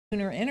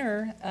Sooner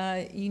enter,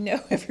 you know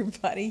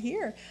everybody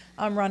here.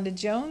 I'm Rhonda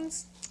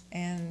Jones,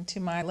 and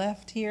to my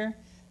left here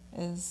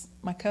is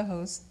my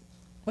co-host.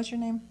 What's your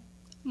name?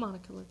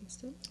 Monica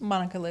Livingston,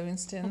 Monica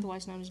Livingston.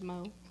 otherwise known as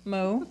Mo.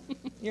 Mo,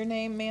 your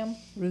name, ma'am?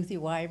 Ruthie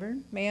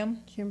Wyvern. Ma'am?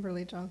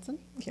 Kimberly Johnson.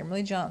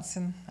 Kimberly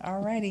Johnson. All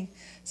righty.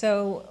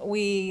 So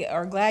we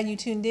are glad you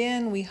tuned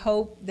in. We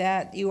hope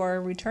that you are a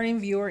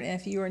returning viewer, and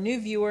if you are a new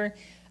viewer,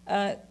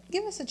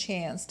 give us a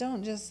chance.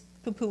 Don't just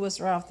poo-poo us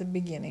right off the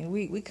beginning.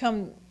 We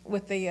come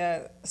with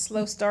a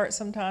slow start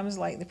sometimes,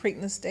 like the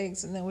Preakness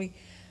Stakes, and then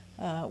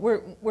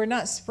we're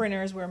not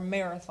sprinters, we're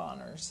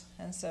marathoners.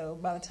 And so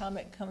by the time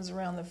it comes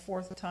around the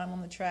fourth time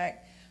on the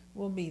track,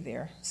 we'll be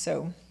there.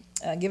 So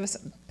give us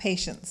some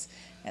patience.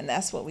 And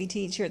that's what we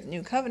teach here at the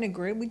New Covenant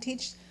Group. We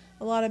teach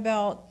a lot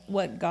about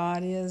what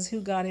God is,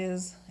 who God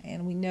is,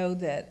 and we know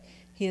that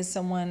He is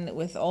someone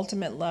with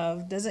ultimate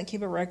love, doesn't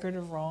keep a record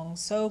of wrong,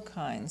 so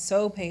kind,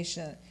 so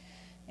patient,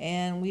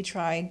 and we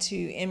try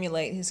to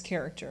emulate His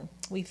character.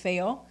 We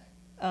fail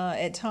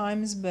at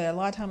times, but a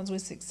lot of times we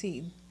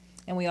succeed.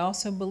 And we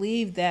also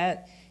believe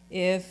that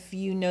if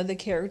you know the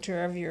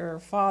character of your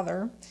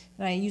Father,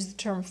 and I use the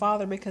term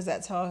Father because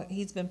that's how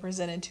He's been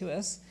presented to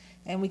us,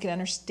 and we can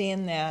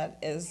understand that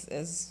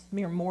as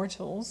mere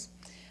mortals.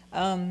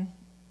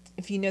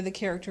 If you know the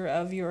character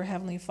of your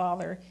Heavenly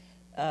Father,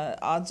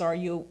 odds are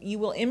you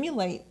will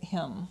emulate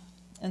Him.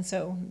 And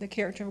so the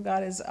character of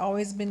God has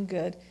always been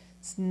good.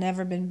 It's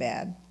never been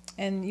bad.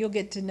 And you'll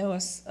get to know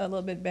us a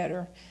little bit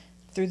better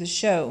through the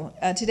show.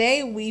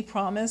 Today we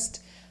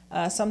promised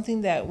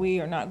something that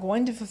we are not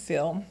going to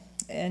fulfill,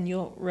 and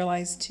you'll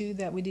realize too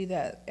that we do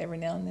that every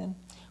now and then.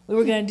 We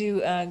were going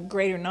to do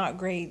Great or Not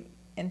Great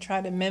and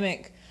try to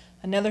mimic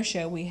another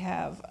show we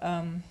have,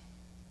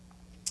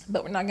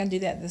 but we're not going to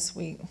do that this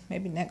week,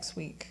 maybe next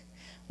week.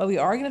 But we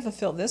are going to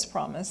fulfill this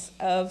promise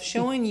of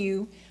showing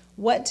you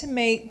what to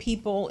make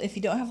people, if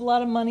you don't have a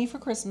lot of money for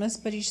Christmas,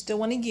 but you still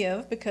want to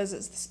give, because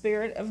it's the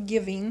spirit of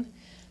giving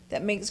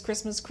that makes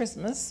Christmas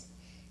Christmas.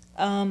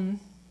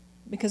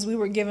 Because we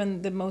were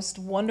given the most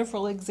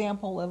wonderful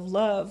example of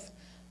love,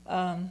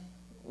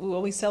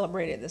 we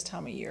celebrate it this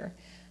time of year.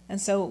 And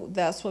so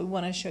that's what we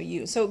want to show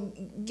you. So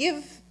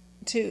give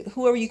to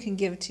whoever you can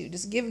give to.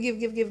 Just give.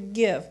 If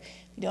you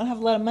don't have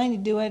a lot of money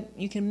to do it,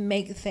 you can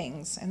make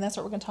things. And that's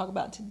what we're going to talk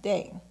about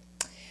today.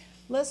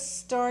 Let's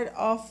start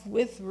off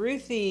with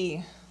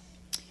Ruthie.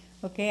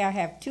 Okay, I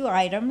have two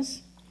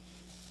items.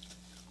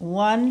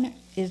 One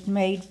is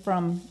made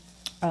from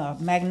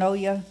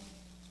magnolia,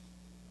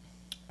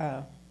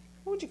 What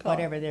would you call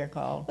whatever it? they're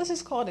called. Let's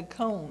just call it a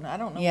cone. I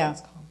don't know Yeah. what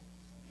it's called.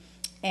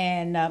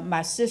 And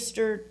my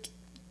sister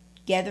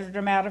gathered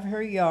them out of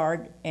her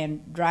yard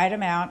and dried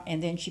them out,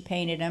 and then she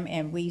painted them,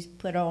 and we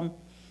put on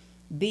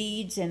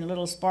beads and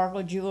little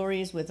sparkle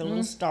jewelries with a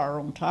little star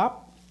on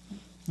top.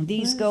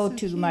 These go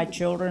to my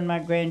children, my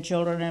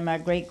grandchildren, and my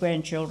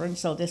great-grandchildren,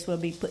 so this will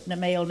be put in the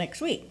mail next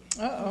week.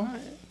 Uh-oh.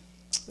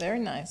 Very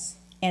nice.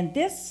 And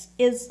this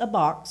is a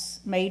box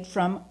made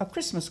from a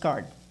Christmas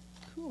card.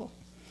 Cool.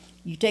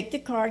 You take the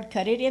card,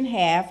 cut it in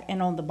half,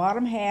 and on the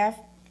bottom half,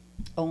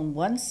 on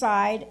one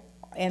side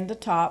and the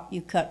top,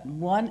 you cut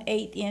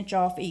 1/8 inch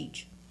off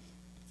each.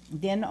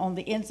 Then on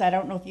the inside, I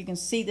don't know if you can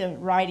see the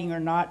writing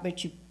or not,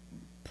 but you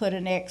put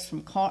an X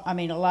from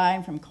a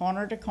line from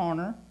corner to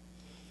corner,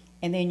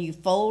 and then you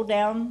fold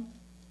down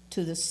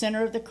to the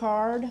center of the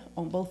card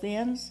on both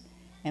ends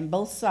and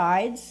both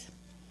sides.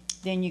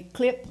 Then you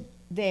clip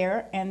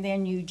there, and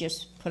then you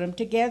just put them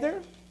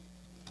together,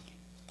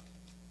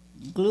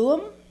 glue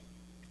them,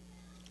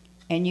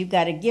 and you've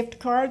got a gift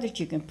card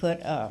that you can put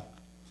a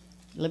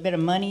little bit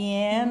of money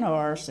in,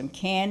 or some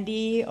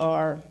candy,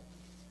 and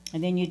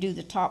then you do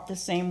the top the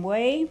same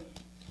way.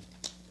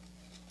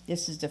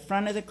 This is the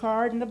front of the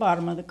card and the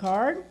bottom of the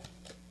card.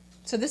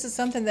 So this is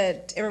something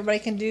that everybody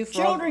can do.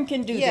 Children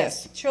can do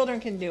yes, this. Children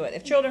can do it.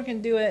 If children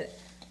can do it,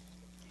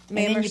 And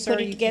then you put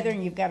it together,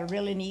 and you've got a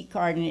really neat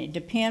card, and it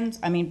depends,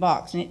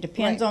 box, and it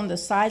depends Right. on the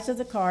size of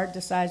the card,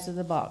 the size of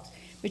the box.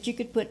 But you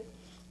could put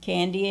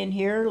candy in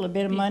here, a little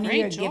bit of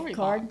money, or a gift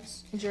card.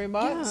 Jewelry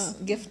box,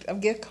 gift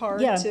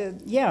card Yeah, to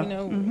yeah,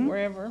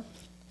 wherever,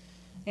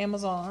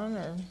 Amazon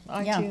or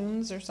Yeah.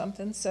 iTunes or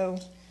something. So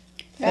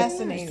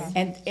fascinating.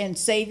 And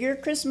save your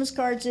Christmas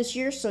cards this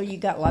year, so you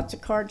got lots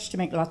of cards to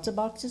make lots of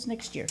boxes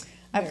next year.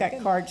 I've Very got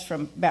good. cards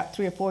from about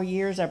 3 or 4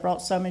 years. I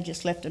brought some and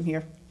just left them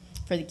here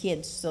for the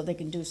kids, so they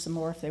can do some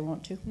more if they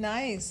want to.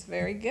 Nice,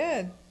 very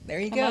good. There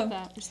you I go. love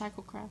that.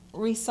 Recycle craft.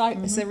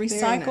 It's a Very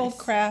recycled nice.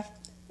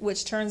 craft,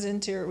 which turns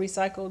into a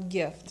recycled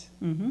gift.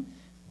 Mm-hmm.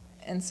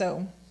 And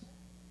so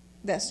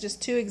that's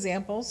just two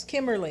examples.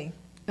 Kimberly.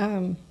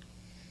 I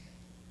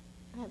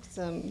have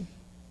some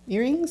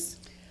earrings.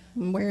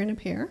 I'm wearing a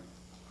pair.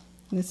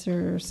 These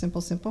are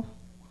simple.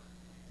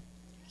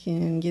 You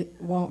can get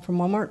from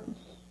Walmart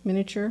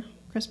miniature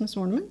Christmas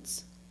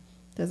ornaments.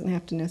 Doesn't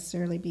have to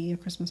necessarily be a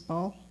Christmas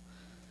ball.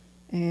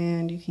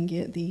 And you can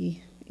get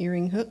the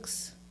earring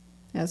hooks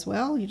as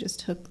well. You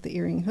just hook the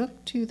earring hook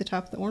to the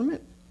top of the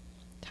ornament,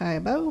 tie a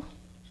bow,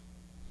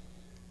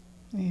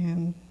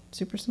 and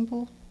super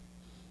simple.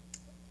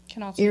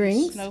 Can also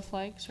Earrings. use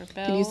snowflakes or bells.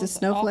 You can use the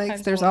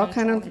snowflakes. There's all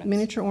kind of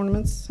miniature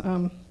ornaments,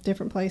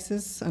 different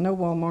places. I know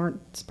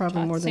Walmart's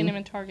probably more I've seen them than,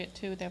 in Target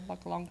too. They have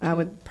like a long I tube.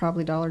 would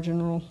probably Dollar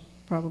General,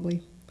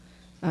 probably.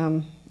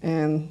 And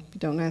you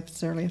don't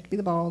necessarily have to be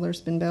the ball. There's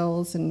been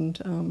bells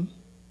and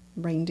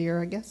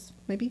reindeer, I guess,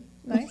 maybe.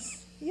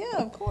 Nice. Yeah,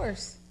 of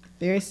course.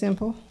 Very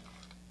simple.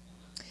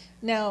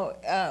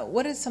 Now,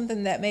 what is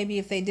something that maybe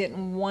if they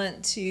didn't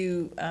want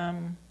to,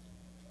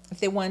 if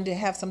they wanted to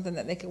have something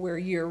that they could wear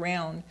year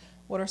round,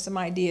 what are some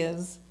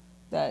ideas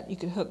that you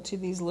could hook to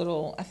these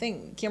little, I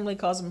think Kimberly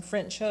calls them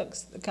French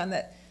hooks, the kind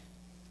that,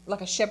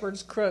 like a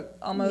shepherd's crook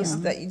almost,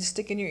 Yeah. that you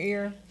stick in your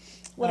ear.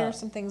 What Uh, are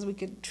some things we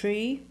could,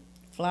 Tree,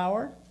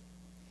 flower,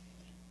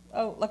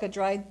 oh, like a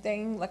dried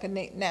thing, like a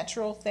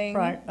natural thing?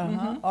 right,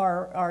 Mhm.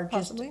 or just,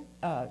 Possibly.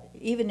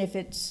 even if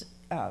it's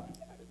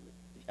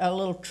a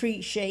little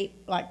tree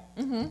shape, like,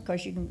 Mhm.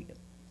 because you can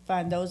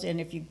find those,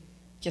 and if you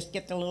just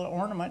get the little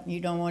ornament and you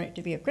don't want it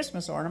to be a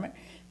Christmas ornament,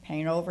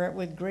 paint over it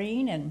with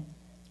green and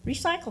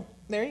recycle.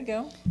 There you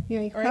go. Yeah,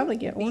 you could Or probably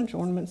get beads. orange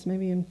ornaments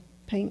maybe and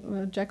paint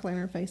a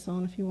jack-o'-lantern face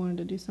on if you wanted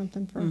to do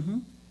something for.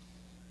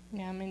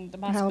 Yeah, I mean, the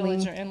Halloween.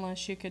 possibilities are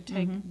endless. You could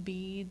take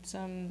beads.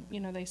 You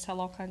know, they sell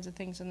all kinds of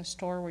things in the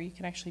store where you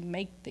can actually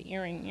make the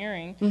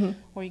earring,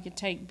 or you could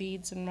take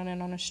beads and run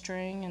it on a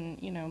string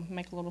and, you know,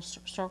 make a little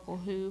circle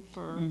hoop,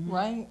 or,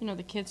 Right. you know,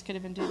 the kids could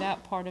even do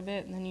that part of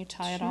it, and then you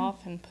tie it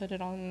off and put it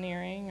on an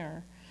earring,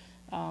 or,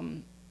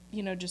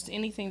 you know, just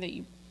anything that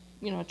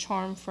you know, a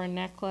charm for a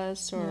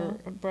necklace or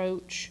a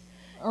brooch.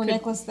 Or a Could-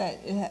 necklace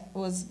that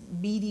was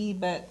beady,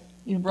 but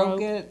you broke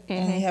it,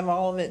 and you have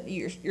all of it.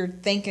 You're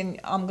thinking,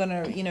 I'm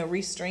gonna, you know,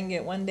 restring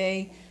it one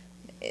day.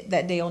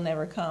 That day will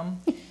never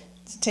come.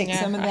 To take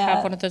Yeah, some of I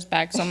have one that. of those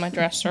bags on my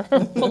dresser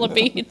full of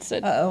beads.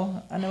 And,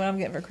 Uh-oh, I know what I'm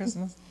getting for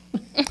Christmas.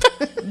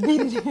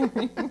 Beaded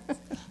earrings.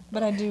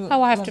 But I do.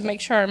 oh, I have love to it. make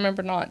sure I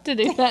remember not to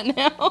do that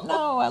now.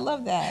 No, I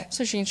love that.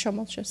 So she can show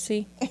them. Just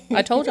see.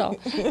 I told y'all.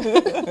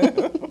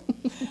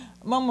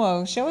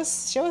 Momo, show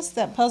us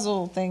that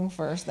puzzle thing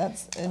first.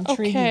 That's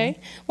intriguing. Okay.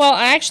 Well,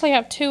 I actually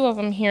have two of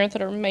them here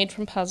that are made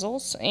from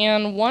puzzles,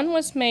 and one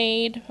was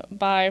made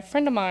by a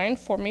friend of mine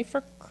for me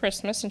for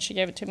Christmas, and she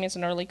gave it to me as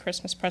an early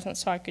Christmas present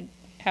so I could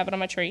have it on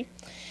my tree.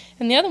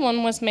 And the other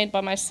one was made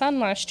by my son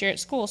last year at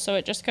school, so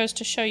it just goes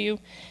to show you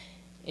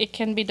it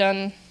can be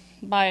done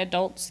by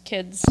adults,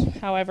 kids,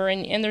 however,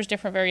 and there's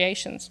different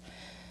variations.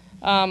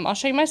 I'll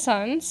show you my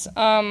son's.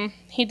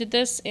 He did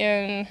this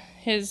in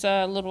his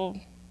little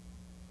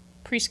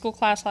preschool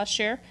class last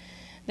year.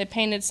 They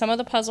painted some of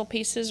the puzzle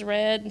pieces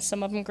red and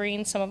some of them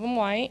green, some of them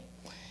white.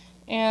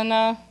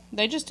 And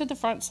they just did the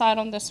front side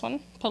on this one,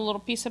 put a little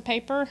piece of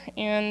paper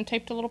and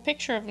taped a little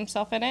picture of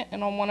himself in it,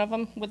 and on one of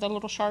them with a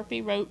little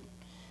Sharpie wrote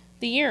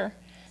the year.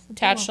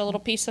 Attached a little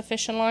piece of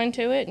fishing line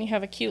to it, and you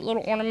have a cute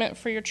little ornament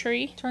for your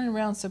tree. Turn it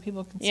around so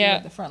people can see Yeah,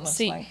 what the front looks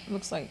see. like. It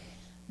looks like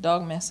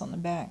dog mess on the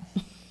back.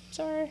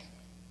 Sorry.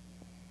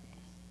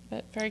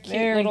 But very cute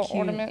Very little cute.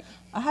 ornament.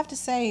 I have to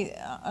say,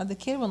 the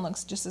kid one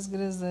looks just as good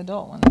as the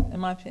adult one, in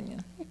my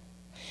opinion.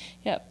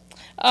 Yep.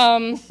 I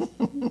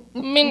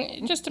mean,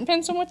 it just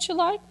depends on what you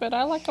like, but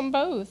I like them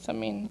both. I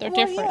mean, they're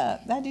Well, different.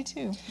 Yeah, I do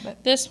too.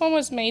 But This one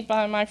was made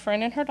by my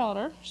friend and her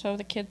daughter, so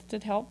the kids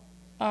did help.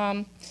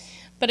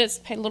 But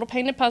it's little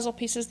painted puzzle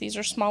pieces. These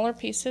are smaller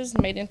pieces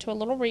made into a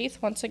little wreath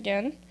once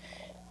again.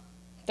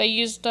 They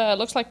used,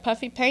 looks like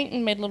puffy paint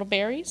and made little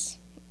berries,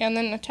 and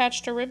then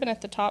attached a ribbon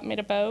at the top, made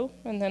a bow,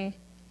 and then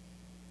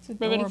it's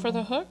ribbon for the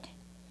adorable. hook.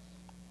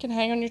 Can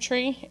hang on your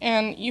tree,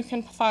 and you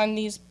can find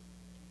these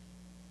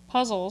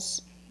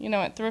puzzles, you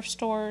know, at thrift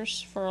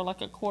stores for like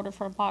 $1/4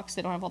 for a box.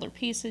 They don't have all their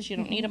pieces. You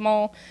don't need them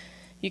all.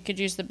 You could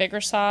use the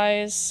bigger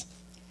size.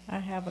 I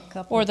have a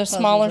couple Or of the puzzles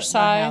smaller at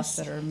my house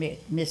size. that are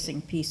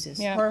missing pieces.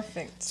 Yeah.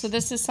 Perfect. So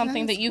this is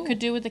something that That's you cool. could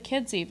do with the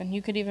kids even.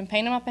 You could even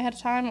paint them up ahead of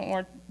time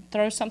or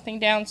throw something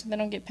down so they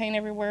don't get paint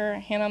everywhere,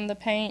 hand them the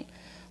paint,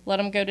 let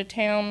them go to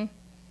town,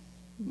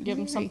 give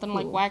them Very something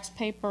like cool. wax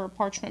paper or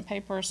parchment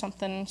paper or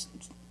something,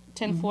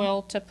 tin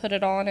foil to put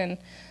it on and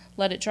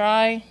let it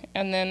dry,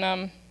 and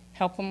then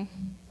help them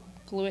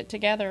glue it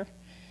together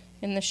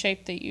in the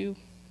shape that you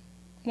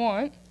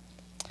want.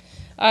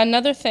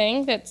 Another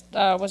thing that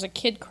was a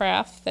kid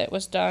craft that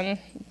was done,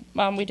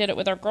 we did it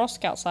with our Girl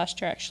Scouts last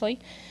year actually.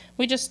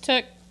 We just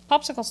took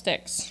popsicle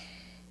sticks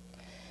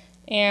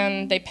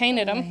and they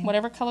painted them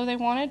whatever color they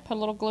wanted, put a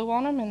little glue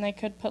on them, and they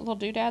could put little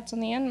doodads on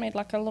the end, made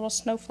like a little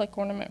snowflake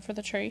ornament for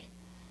the tree.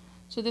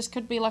 So this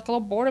could be like a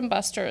little boredom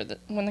buster that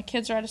when the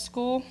kids are out of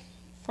school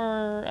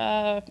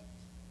for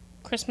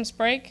Christmas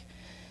break,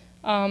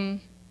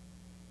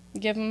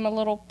 give them a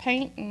little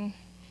paint and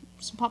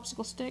some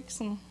popsicle sticks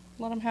and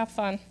let them have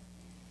fun.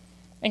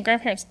 And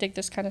grandparents dig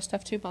this kind of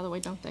stuff too, by the way,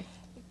 don't they?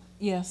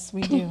 Yes,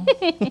 we do.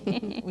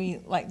 We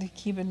like to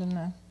keep it in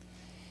the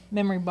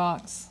memory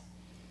box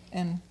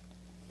and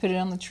put it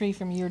on the tree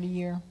from year to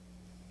year.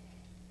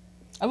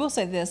 I will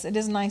say this, it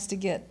is nice to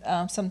get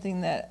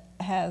something that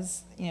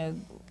has, you know,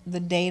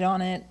 the date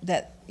on it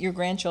that your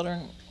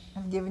grandchildren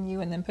have given you,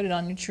 and then put it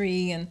on your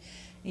tree, and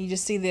you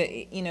just see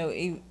the, you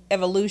know,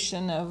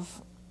 evolution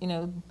of, you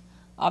know,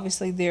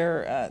 obviously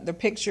their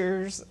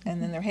pictures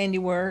and then their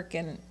handiwork,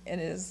 and it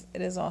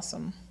is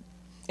awesome.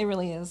 It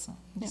really is.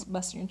 Just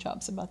busting your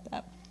chops about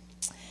that.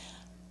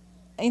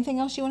 Anything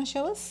else you want to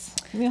show us?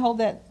 Let me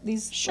hold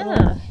these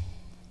Sure.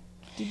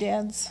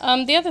 doodads.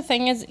 The other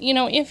thing is,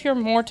 if you're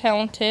more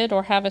talented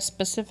or have a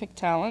specific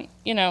talent,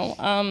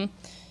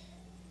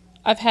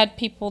 I've had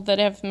people that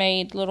have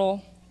made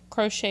little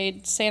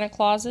crocheted Santa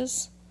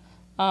Clauses.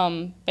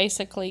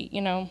 Basically,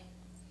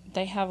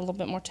 they have a little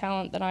bit more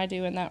talent than I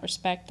do in that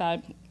respect.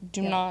 I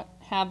do not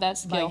have that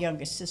skill. My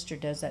youngest sister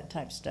does that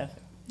type of stuff.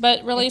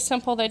 But really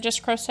simple. They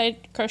just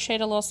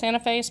crocheted a little Santa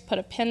face, put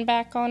a pin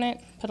back on it,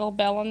 put a little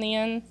bell on the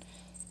end.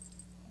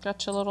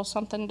 Got you a little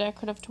something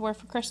decorative to wear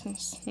for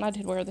Christmas. And I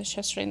did wear this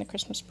yesterday in the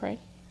Christmas parade.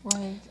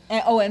 Right.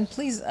 And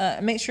please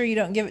make sure you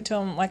don't give it to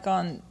them like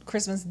on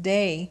Christmas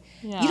Day.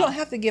 Yeah. You don't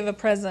have to give a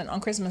present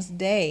on Christmas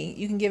Day.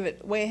 You can give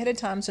it way ahead of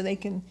time so they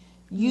can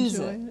use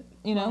it,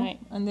 Right.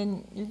 and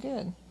then you're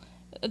good.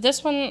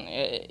 This one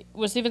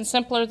was even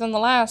simpler than the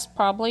last,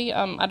 probably.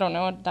 I don't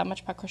know that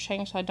much about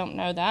crocheting, so I don't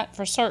know that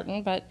for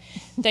certain. But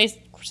they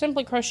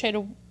simply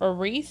crocheted a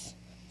wreath,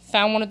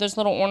 found one of those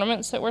little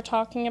ornaments that we're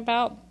talking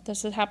about.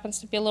 This happens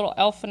to be a little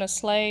elf in a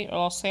sleigh,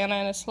 or Santa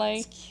in a sleigh.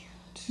 It's cute.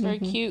 Very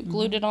cute.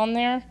 Glued it on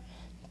there,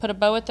 put a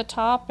bow at the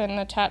top, and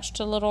attached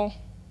a little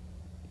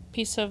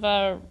piece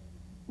of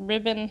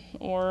ribbon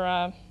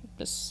or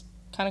this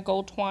kind of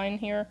gold twine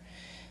here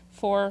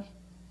for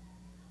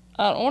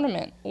an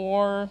ornament.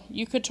 Or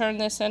you could turn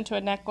this into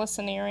a necklace,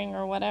 an earring,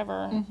 or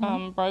whatever,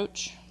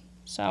 brooch.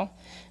 So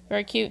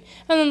very cute.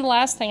 And then the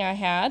last thing I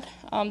had,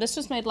 this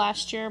was made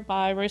last year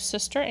by Ruth's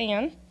sister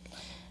Ann.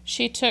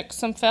 She took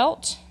some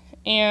felt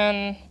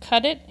and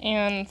cut it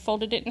and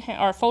folded it in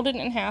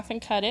half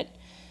and cut it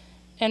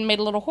and made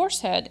a little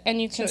horse head.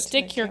 And you can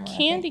stick your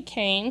candy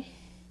cane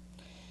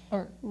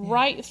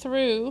right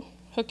through,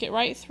 hook it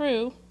right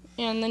through,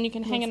 and then you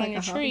can hang it on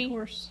your tree.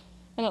 Horse.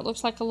 And it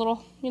looks like a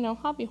little,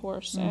 hobby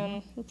horse,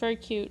 and very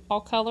cute,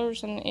 all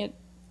colors, and it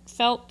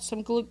felt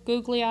some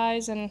googly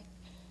eyes, and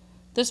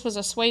this was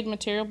a suede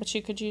material, but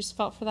you could use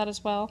felt for that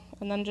as well,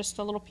 and then just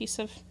a little piece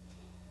of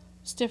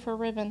stiffer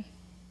ribbon.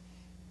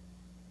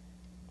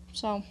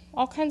 So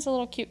all kinds of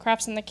little cute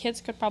crafts, and the kids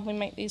could probably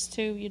make these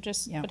too. You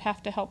just would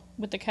have to help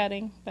with the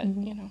cutting, but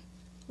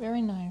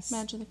Very nice.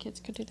 imagine the kids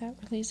could do that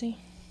real easy.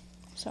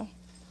 So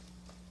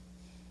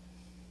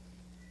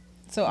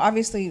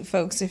obviously,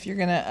 folks, if you're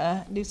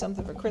gonna do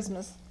something for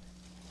Christmas,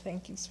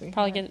 thank you, sweetheart.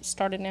 Probably get it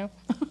started now.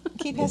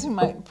 Keep passing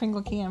my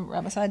Pringle can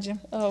right beside you.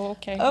 Oh,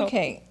 okay.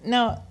 Okay,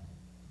 now,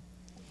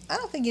 I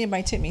don't think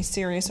anybody took me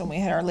serious when we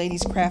had our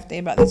ladies' craft day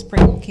about these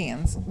Pringle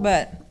cans,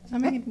 but I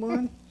made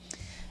one.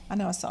 I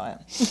know I saw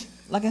it.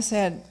 Like I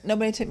said,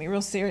 nobody took me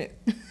real serious.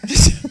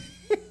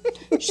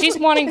 She's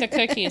wanting the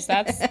cookies.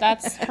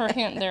 That's her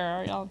hint there.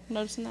 Are y'all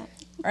noticing that?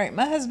 All right,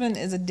 my husband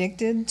is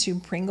addicted to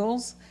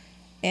Pringles,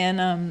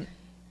 and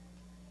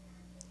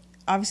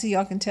obviously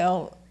y'all can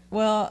tell,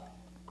 well,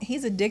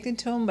 he's addicted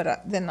to them,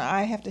 but then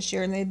I have to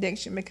share in the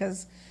addiction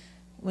because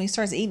when he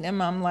starts eating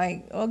them, I'm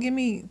like, oh, give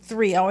me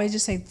 3. I always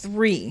just say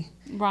 3.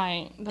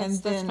 Right.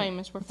 That's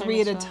famous. We're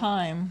 3 at a famous for that.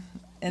 time.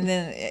 And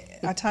then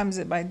I times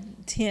it by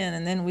 10,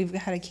 and then we've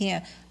had a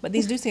can. But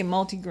these do say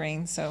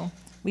multigrain, so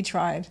we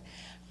tried.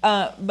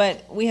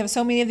 But we have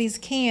so many of these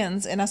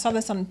cans, and I saw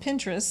this on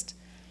Pinterest.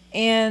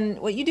 And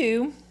what you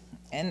do,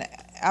 and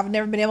I've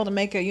never been able to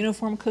make a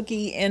uniform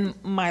cookie in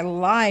my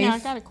life. Now, I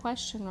got a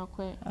question real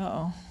quick.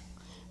 Uh-oh.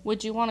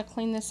 Would you want to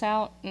clean this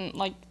out and,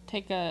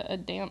 take a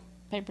damp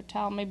paper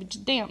towel, maybe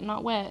just damp,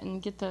 not wet,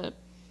 and get the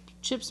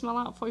chip smell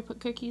out before you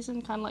put cookies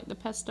in, kind of like the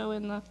pesto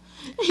in the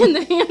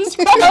hand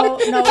scrub?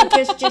 No,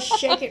 just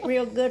shake it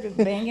real good and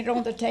bang it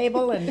on the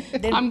table, and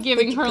then I'm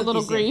giving put your her a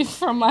little cookies in. grief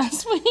from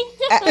last week.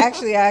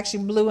 I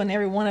actually blew in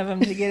every one of them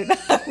to get it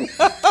out.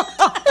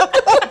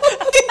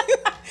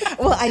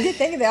 Well, I did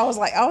think of that. I was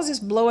like, I'll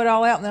just blow it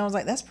all out, and then I was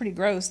like, that's pretty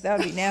gross. That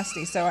would be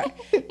nasty. So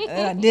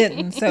I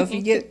didn't. So if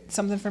you get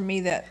something from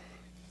me that,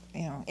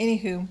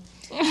 anywho.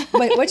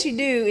 But what you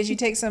do is you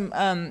take some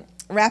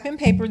wrapping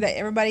paper that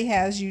everybody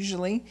has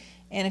usually,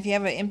 and if you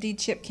have an empty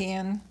chip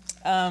can,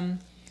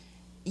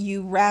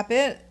 you wrap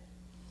it,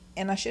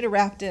 and I should have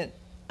wrapped it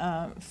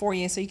for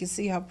you so you can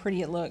see how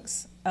pretty it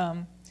looks.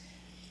 And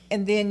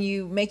then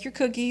you make your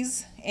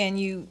cookies, and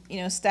you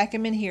stack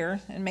them in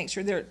here and make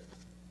sure they're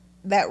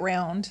that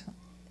round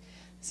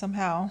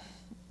somehow.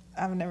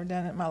 I've never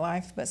done it in my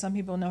life, but some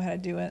people know how to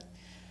do it.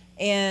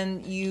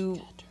 And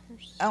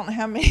I don't know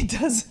how many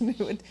dozen it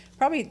would,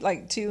 probably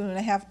like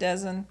 2.5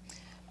 dozen.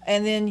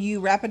 And then you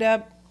wrap it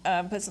up,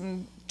 put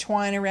some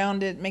twine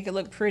around it, make it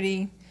look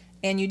pretty,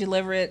 and you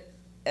deliver it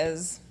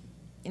as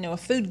a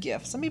food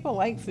gift. Some people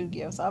like food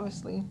gifts,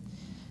 obviously.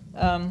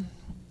 But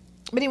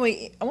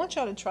anyway, I want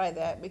y'all to try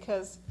that,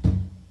 because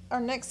our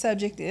next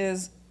subject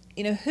is,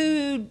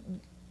 who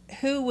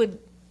would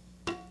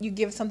you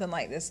give something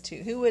like this to?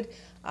 Who would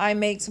I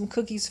make some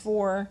cookies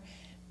for,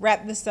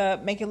 wrap this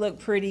up, make it look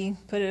pretty,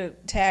 put a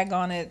tag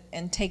on it,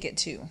 and take it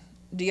to?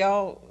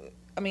 Do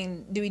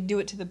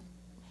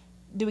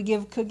we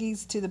give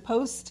cookies to the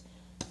post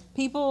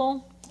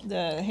people?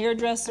 the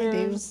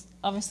hairdressers,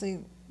 obviously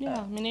Yeah,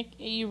 I mean,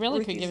 you really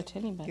could Ricky's- give it to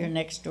anybody. Your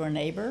next door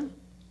neighbor.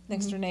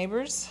 next door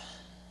neighbors.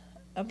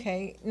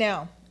 Okay,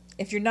 now,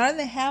 if you're not in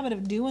the habit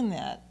of doing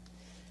that,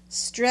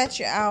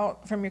 stretch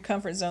out from your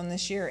comfort zone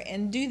this year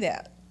and do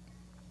that.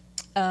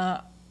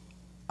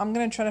 I'm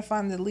going to try to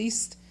find the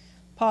least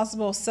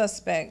possible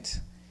suspect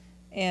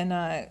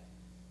and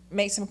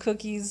make some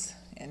cookies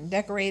and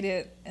decorate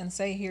it and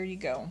say, here you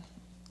go.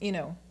 You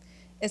know,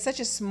 it's such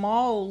a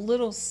small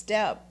little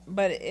step,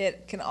 but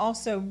it can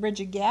also bridge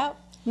a gap.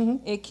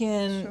 It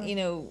can, you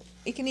know,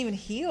 it can even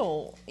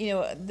heal, you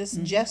know, this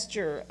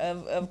gesture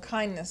of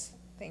kindness.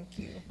 Thank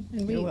you.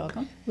 And You're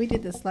welcome. We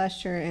did this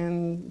last year,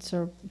 and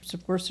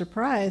we're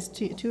surprised.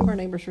 Two of our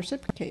neighbors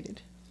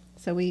reciprocated.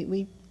 So we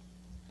do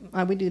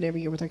it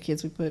every year with our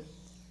kids. We put a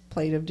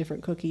plate of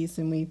different cookies,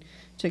 and we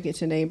took it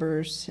to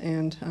neighbors,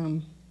 and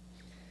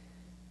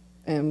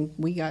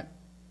we got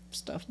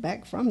stuff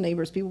back from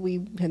neighbors, people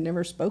we had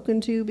never spoken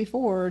to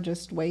before,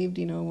 just waved,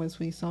 you know, as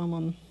we saw them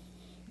on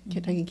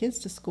taking kids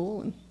to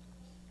school. And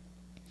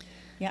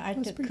Yeah, I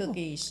was took pretty cool.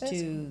 cookies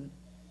to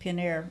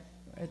Pinair,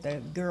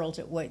 the girls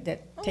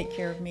that take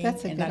care of me.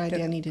 That's a and good I idea.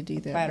 took I need to do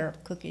a that. platter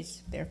of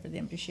cookies there for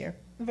them to share.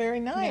 Very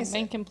Yeah, nice.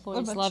 bank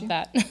employees about love you?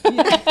 that.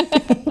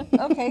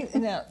 Okay,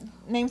 now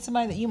name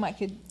somebody that you might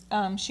could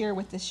share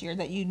with this year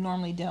that you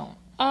normally don't.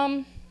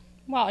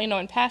 Well, you know,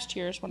 in past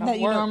years when That I've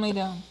you worked. normally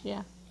don't.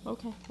 Yeah.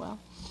 Okay. Well.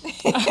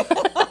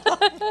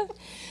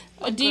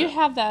 Do you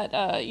have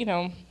that? You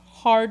know,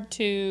 hard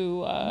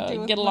to Do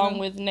with get along one.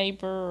 with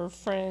neighbor or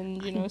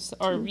friend? You know,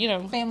 or you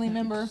know, Family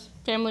member,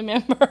 family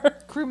member,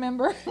 crew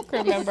member,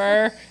 crew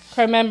member,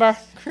 crew member.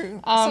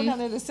 crew. Somehow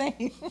they're the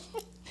same.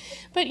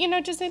 But you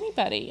know, just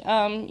anybody.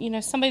 You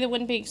know, somebody that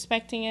wouldn't be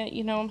expecting it.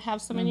 You know,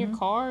 have some in your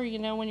car. You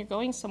know, when you're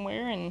going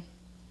somewhere, and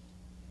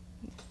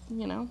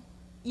you know,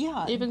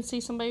 Yeah. even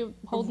see somebody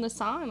holding a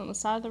sign on the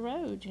side of the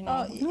road. You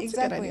know. Oh, a good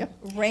exactly. idea.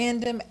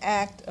 Random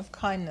act of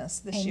kindness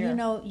this And year. you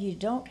know, you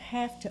don't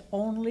have to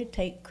only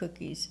take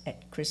cookies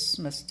at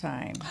Christmas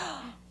time.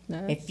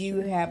 No, If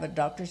you have a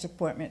doctor's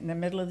appointment in the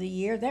middle of the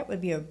year, that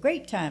would be a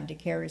great time to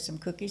carry some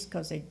cookies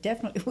because they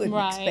definitely wouldn't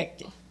Right.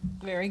 expect it.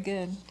 Very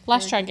good.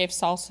 Last year I gave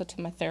salsa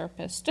to my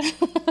therapist.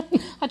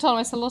 I told him,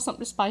 I said, a little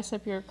something to spice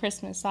up your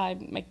Christmas. I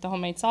make the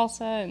homemade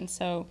salsa, and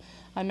so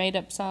I made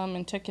up some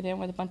and took it in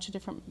with a bunch of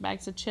different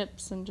bags of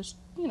chips and just,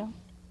 you know,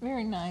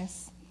 Very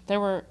nice. they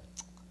were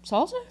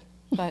salsa,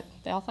 but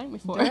they all thanked me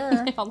for Sure.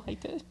 it. They all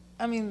liked it.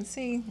 I mean,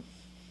 see,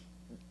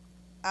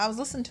 I was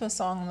listening to a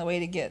song on the way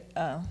to get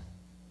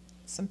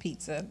some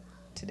pizza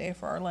today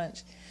for our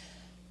lunch,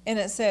 and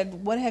it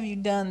said, "What have you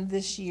done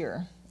this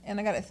year?" And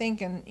I got to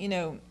thinking, you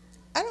know,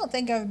 I don't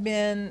think I've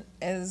been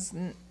as,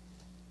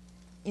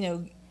 you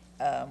know,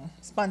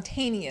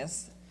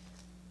 spontaneous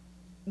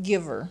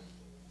giver.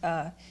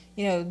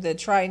 You know, the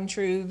tried and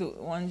true, the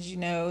ones you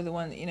know, the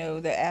one you know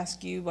that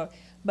ask you,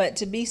 but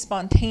to be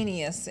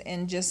spontaneous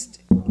and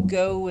just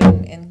go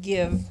and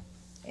give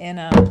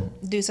and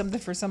do something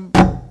for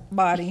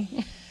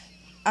somebody,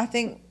 I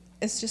think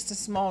it's just a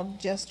small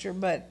gesture,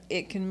 but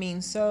it can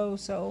mean so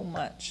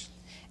much.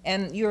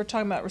 And you were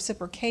talking about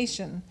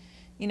reciprocation.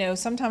 You know,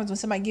 sometimes when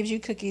somebody gives you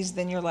cookies,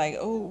 then you're like,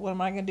 oh, what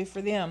am I going to do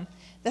for them?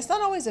 That's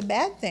not always a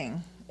bad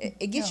thing.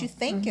 It gets you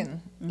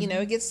thinking. You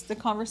know, it gets the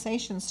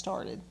conversation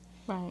started.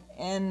 Right.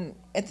 And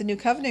at the New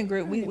Covenant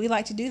group, we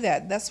like to do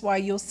that. That's why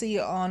you'll see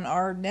on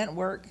our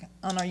network,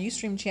 on our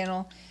Ustream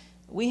channel,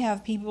 we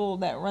have people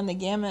that run the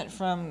gamut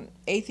from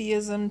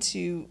atheism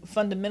to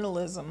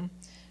fundamentalism.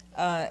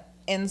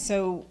 And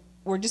so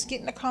we're just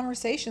getting a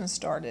conversation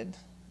started.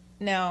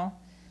 Now,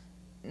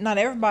 not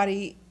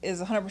everybody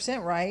is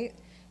 100% right,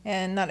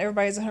 and not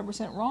everybody is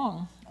 100%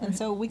 wrong. And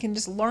so we can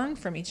just learn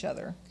from each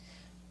other.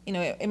 You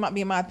know, it might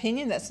be my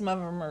opinion that some of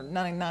them are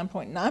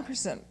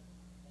 99.9%.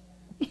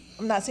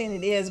 I'm not saying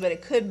it is, but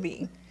it could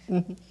be.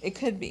 It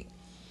could be.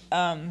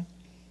 And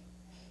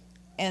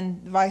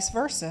vice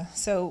versa.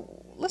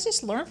 So let's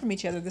just learn from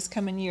each other this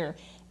coming year.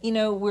 You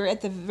know, we're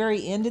at the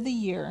very end of the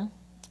year.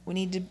 We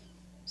need to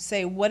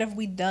say, what have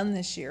we done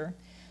this year?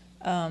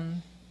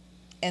 And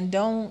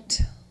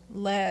don't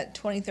let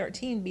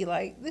 2013 be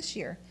like this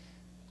year.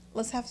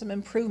 Let's have some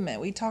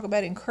improvement. We talk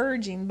about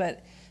encouraging,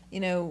 but,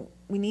 you know,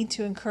 we need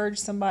to encourage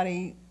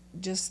somebody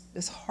just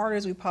as hard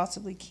as we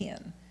possibly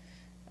can.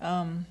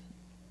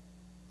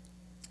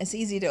 It's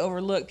easy to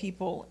overlook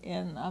people,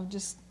 and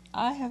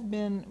I have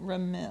been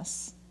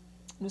remiss.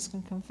 I'm just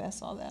going to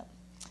confess all that.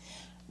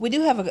 We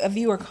do have a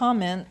viewer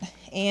comment,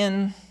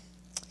 and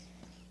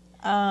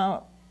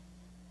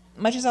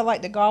much as I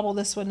like to gobble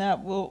this one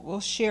up, we'll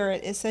share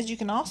it. It says you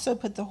can also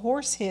put the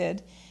horse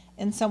head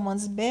in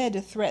someone's bed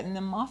to threaten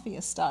them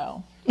mafia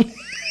style.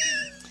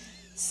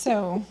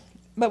 So,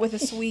 but with a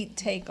sweet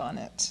take on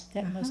it.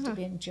 That must have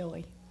been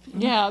Joey.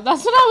 Yeah,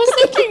 that's what I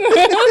was thinking.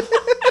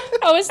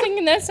 I was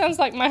thinking that sounds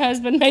like my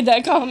husband made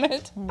that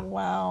comment.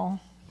 Wow.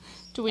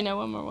 Do we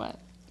know him or what?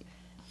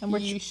 And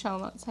You shall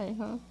not say,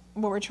 huh?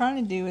 what we're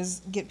trying to do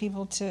is get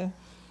people to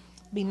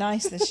be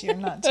nice this year,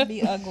 not to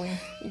be ugly.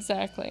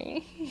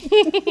 Exactly.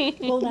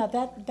 Well, now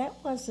that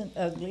wasn't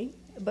ugly.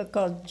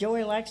 Because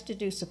Joey likes to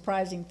do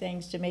surprising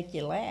things to make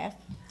you laugh.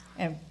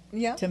 And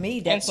Yeah. to me,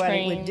 that's And what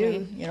it would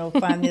do. scream You know,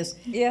 find this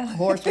Yeah.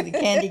 horse with a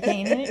candy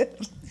cane in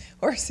it.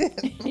 Or sit.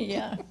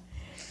 Yeah.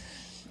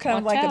 Kind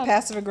of Watch like a out.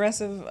 passive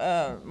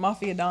aggressive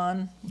mafia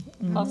don,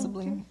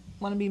 possibly.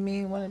 Want to be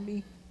mean, want to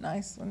be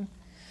nice.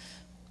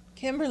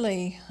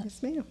 Kimberly,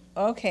 Yes, ma'am.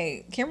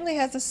 okay, Kimberly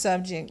has a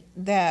subject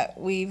that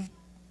we've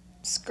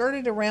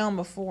skirted around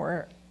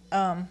before.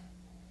 How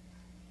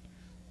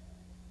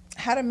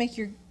to make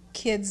your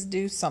kids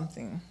do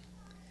something.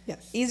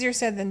 Yes. Easier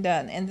said than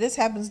done. And this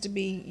happens to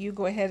be, you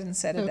go ahead and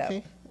set it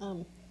Okay. up.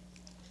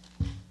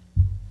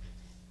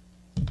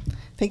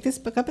 Pick this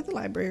book up at the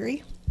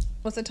library.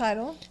 What's the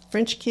title?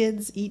 French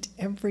Kids Eat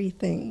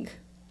Everything.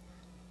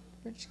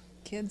 Rich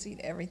Kids Eat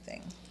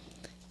Everything.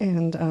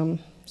 And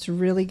it's a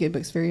really good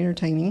book. It's very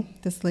entertaining.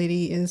 This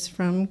lady is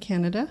from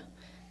Canada,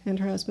 and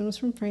her husband was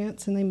from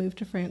France, and they moved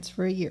to France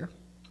for a year.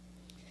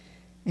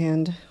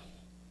 And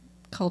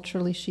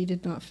culturally, she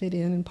did not fit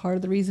in, and part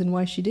of the reason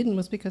why she didn't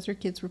was because her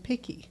kids were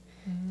picky.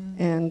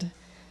 And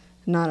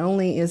not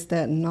only is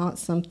that not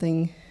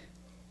something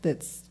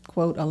that's,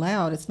 quote,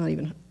 allowed, it's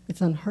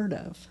unheard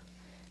of.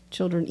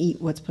 Children eat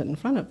what's put in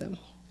front of them,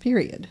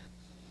 period.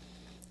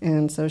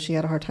 And so she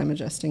had a hard time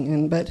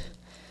adjusting. But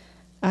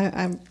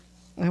I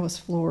was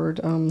floored.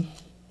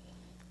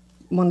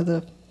 One of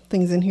the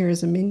things in here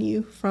is a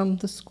menu from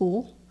the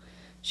school.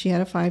 She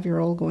had a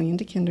 5-year-old going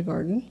into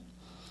kindergarten,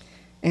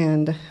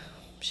 and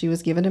she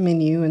was given a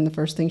menu, and the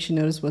first thing she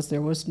noticed was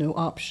there was no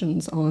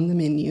options on the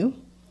menu.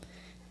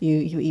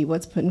 You eat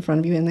what's put in front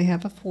of you, and they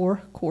have a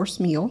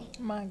 4-course meal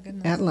My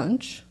goodness. at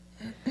lunch.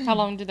 How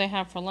long do they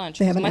have for lunch?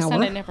 They have 'Cause an my son hour.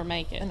 would never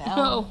make it. An hour.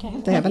 Oh,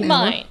 okay. They have an He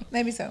hour. might.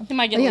 Maybe so. He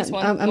might get Yeah, at least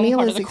one, a one meal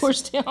part is of the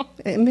course down.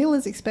 A meal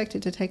is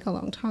expected to take a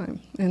long time,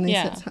 and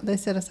Yeah. they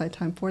set aside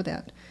time for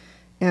that.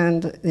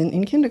 And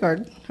in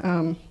kindergarten,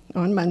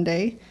 on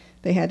Monday,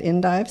 they had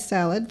endive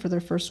salad for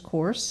their first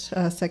course.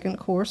 Second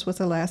course was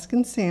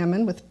Alaskan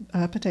salmon with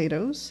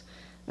potatoes.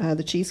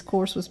 The cheese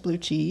course was blue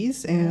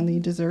cheese, and the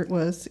dessert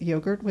was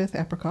yogurt with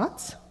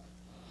apricots.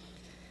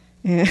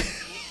 And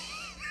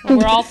And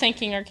we're all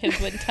thinking our kids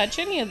wouldn't touch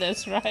any of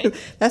this, right?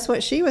 that's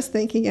what she was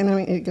thinking. And I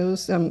mean, it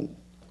goes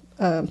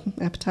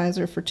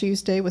appetizer for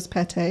Tuesday was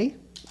pate.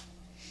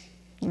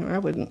 I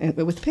wouldn't,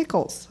 but with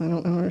pickles. I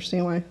don't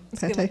understand why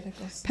Let's give it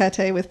pickles.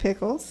 pate with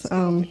pickles.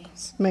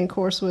 Main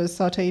course was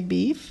sautéed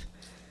beef.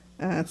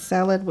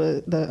 Salad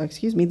was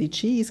the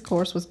cheese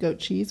course was goat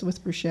cheese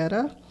with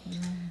bruschetta,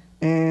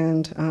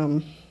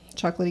 and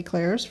chocolate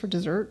eclairs for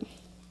dessert.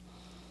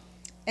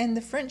 And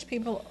the French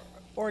people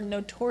are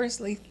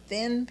notoriously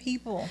thin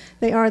people.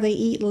 They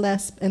eat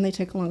less and they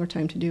take a longer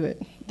time to do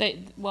it.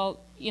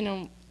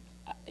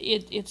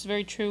 It's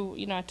very true.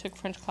 You know, I took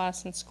French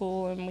class in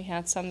school, and we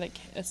had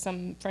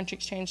some French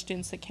exchange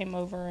students that came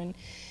over, and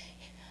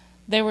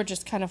they were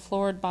just kind of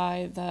floored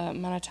by the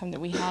amount of time that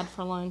we had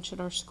for lunch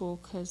at our school,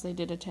 because they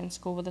did attend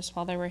school with us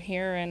while they were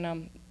here,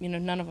 and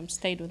none of them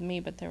stayed with me,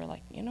 but they were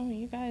like,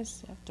 you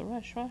guys have to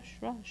rush.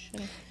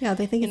 And, Yeah,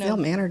 they think it's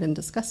ill-mannered and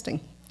disgusting.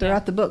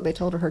 Throughout the book, they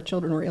told her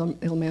children were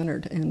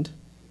ill-mannered and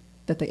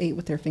that they ate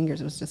with their fingers.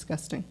 It was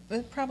disgusting.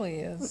 It probably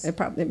is. It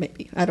may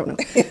be. I don't know.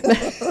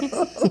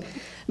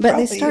 But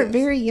Probably they start is.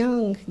 very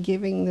young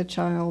giving the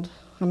child,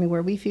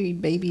 where we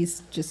feed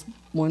babies just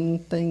one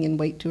thing and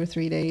wait 2 or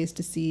 3 days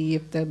to see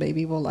if the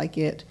baby will like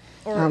it.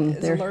 Or is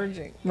they're-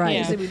 allergic. Right. Yeah.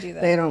 Usually we do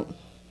that. They don't.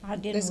 I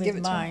didn't Just give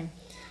with it to 'em. mine.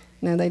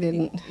 No, they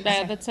didn't.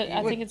 I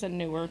think it's a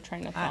newer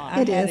train of thought.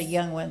 I It had is. a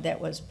young one that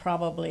was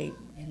probably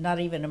not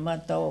even a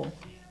month old,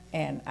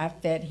 and I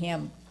fed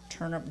him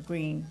turnip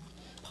green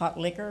pot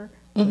liquor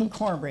with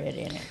cornbread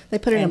in it. They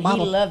put it in a And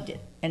bottle. he loved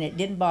it, and it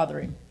didn't bother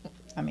him.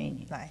 I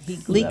mean, Nice. he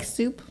grew Leek up.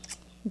 soup,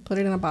 put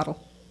it in a bottle.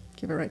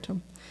 Give it right to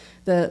them.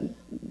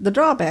 The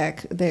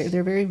drawback,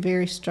 they're very,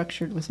 very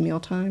structured with meal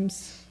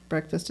times.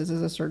 Breakfast is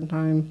at a certain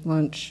time,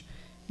 lunch,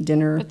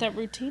 dinner. But that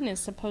routine is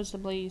supposed to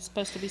be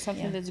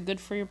something Yeah. that's good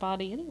for your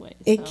body anyway.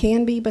 It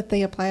can be, but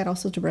they apply it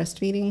also to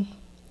breastfeeding,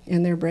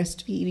 and their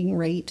breastfeeding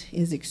rate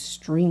is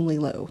extremely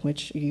low,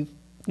 which you've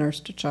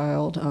nursed a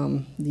child.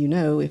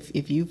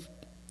 If you've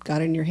got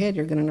it in your head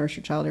you're going to nurse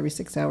your child every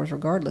 6 hours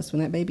regardless,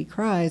 when that baby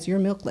cries, your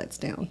milk lets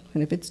down.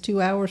 And if it's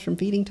 2 hours from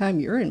feeding time,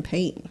 you're in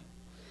pain.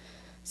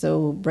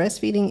 So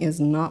breastfeeding is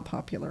not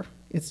popular.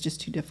 It's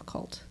just too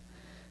difficult.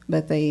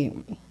 But they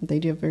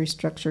do have very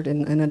structured,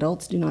 and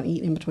adults do not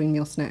eat in between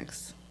meal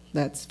snacks.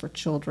 That's for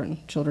children.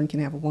 Children can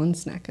have 1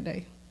 snack a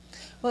day.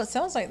 Well, it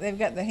sounds like they've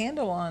got the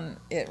handle on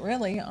it,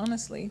 really,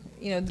 honestly.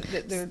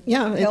 They're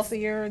Yeah,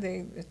 healthier,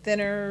 they're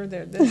thinner,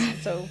 they're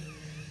this. So,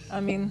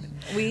 we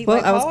eat Well,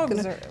 like I was hogs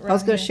going around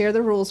to here. share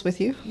the rules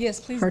with you. Yes,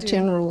 please Our do.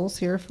 10 rules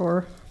here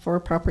for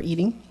proper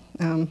eating.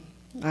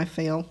 I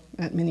fail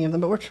at many of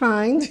them, but we're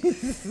trying.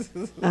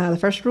 The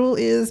first rule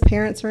is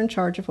parents are in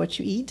charge of what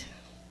you eat.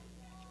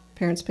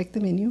 Parents pick the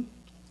menu.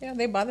 Yeah,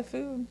 they buy the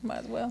food, might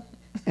as well.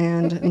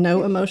 And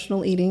no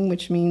emotional eating,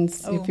 which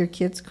means Oh. if your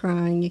kid's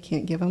crying, you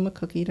can't give them a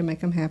cookie to make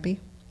them happy.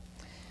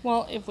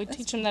 Well, if we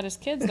teach them that as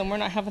kids, then we're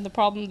not having the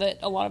problem that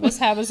a lot of us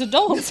have as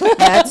adults.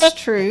 That's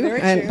true.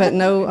 Very And, true. but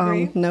no,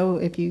 Agree. no,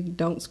 if you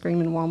don't scream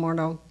in Walmart,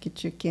 I'll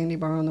get you a candy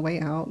bar on the way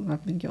out.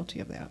 I've been guilty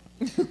of that.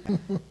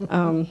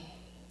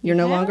 You're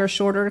no Yeah. longer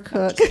shorter to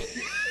cook.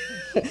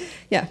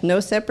 Yeah, no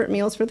separate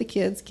meals for the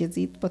kids. Kids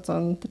eat what's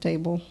on the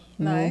table.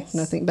 No, Nice.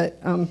 nothing. But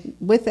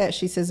with that,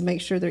 she says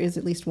make sure there is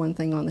at least one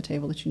thing on the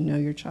table that you know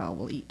your child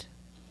will eat.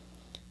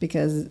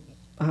 Because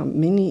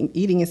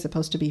eating is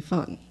supposed to be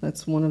fun.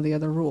 That's one of the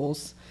other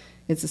rules.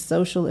 It's a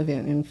social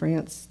event in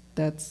France.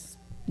 That's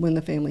when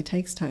the family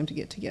takes time to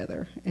get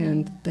together,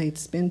 and they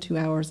spend 2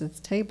 hours at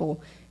the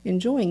table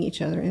enjoying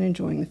each other and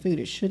enjoying the food.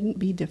 It shouldn't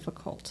be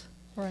difficult.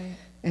 Right.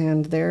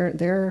 And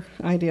their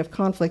idea of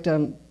conflict,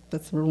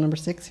 that's rule number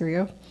 6, here we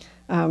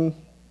go.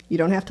 You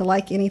don't have to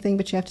like anything,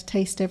 but you have to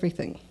taste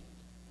everything.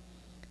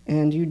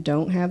 And you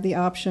don't have the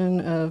option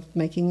of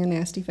making a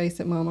nasty face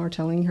at mom or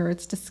telling her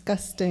it's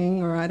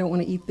disgusting or I don't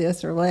want to eat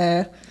this or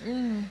blah.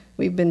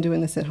 We've been doing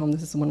this at home.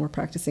 This is the one we're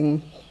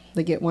practicing.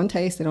 They get one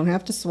taste. They don't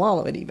have to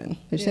swallow it even.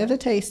 They just Yeah. have to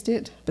taste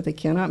it, but they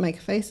cannot make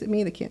a face at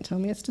me. They can't tell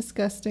me it's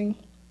disgusting.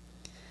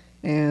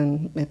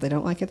 And if they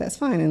don't like it, that's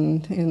fine.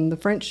 And the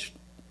French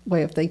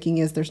way of thinking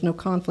is there's no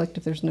conflict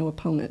if there's no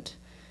opponent.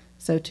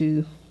 So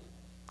to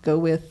go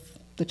with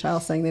the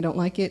child saying they don't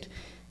like it,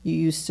 you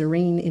use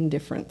serene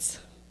indifference.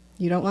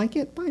 You don't like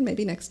it? Fine,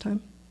 maybe next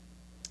time.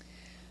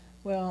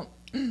 Well,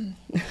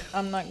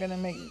 I'm not going to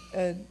make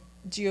a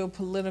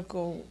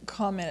geopolitical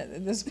comment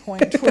at this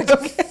point toward the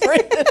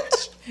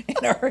French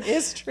in our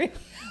history,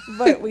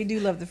 but we do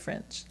love the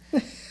French.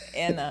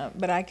 And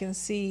but I can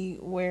see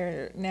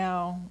where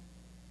now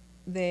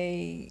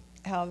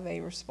how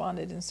they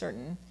responded in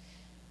certain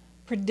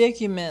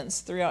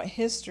predicaments throughout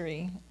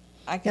history.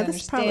 I can Yeah,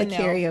 this is probably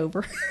understand now.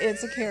 carryover.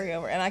 It's a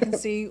carryover, and I can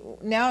see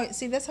now.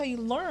 See, that's how you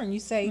learn. You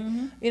say,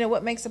 you know,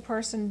 what makes a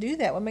person do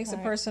that? What makes a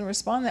Right. person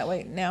respond that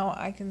way? Now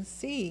I can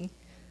see.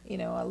 You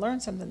know, I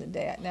learned something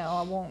today. Now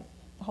I won't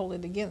hold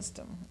it against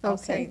them. I'll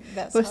say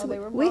that's Well, how they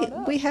were we, brought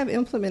up. we have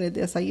implemented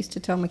this. I used to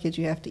tell my kids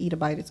you have to eat a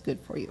bite, it's good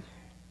for you.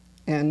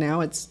 And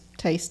now it's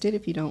taste it.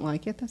 If you don't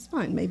like it, that's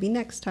fine. Maybe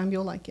next time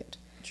you'll like it.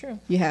 True.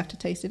 You have to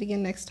taste it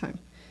again next time.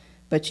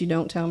 But you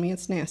don't tell me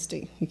it's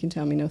nasty. You can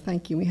tell me no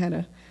thank you. We had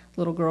a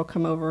little girl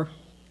come over.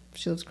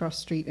 She lives across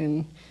the street,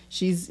 and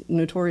she's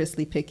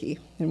notoriously picky.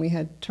 And we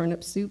had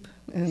turnip soup,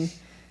 and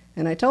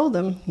I told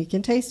them, you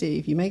can taste it.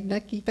 If you make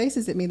yucky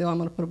faces at me, though, I'm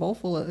going to put a bowl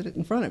full of it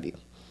in front of you.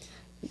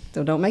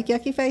 So don't make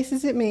yucky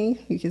faces at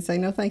me. You can say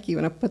no thank you.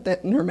 And I put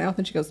that in her mouth,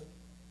 and she goes,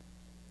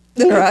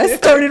 then her eyes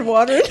started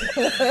watering.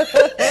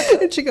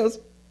 And she goes,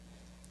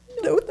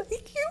 no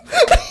thank you.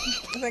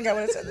 I think I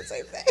would have said the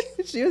same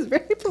thing. She was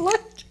very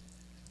polite.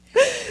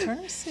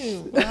 Turnip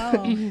soup.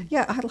 Wow.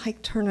 Yeah, I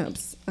like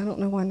turnips. I don't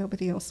know why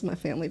nobody else in my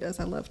family does.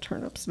 I love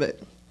turnips, but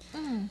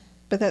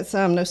that's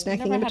no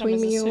snacking Never in had 'em between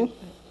as a meal. soup.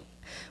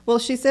 Well,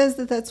 she says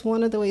that that's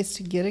one of the ways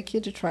to get a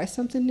kid to try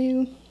something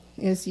new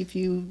is if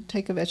you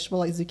take a vegetable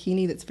like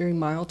zucchini that's very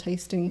mild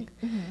tasting,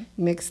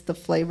 mix the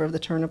flavor of the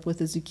turnip with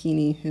the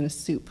zucchini in a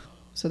soup.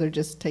 So they're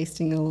just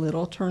tasting a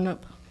little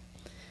turnip,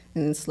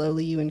 and then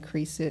slowly you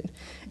increase it.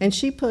 And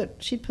she'd put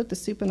the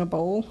soup in a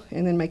bowl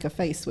and then make a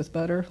face with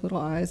butter, little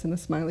eyes and a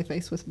smiley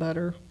face with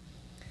butter,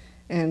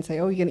 and say,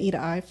 oh, you're going to eat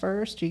an eye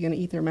first, or you're going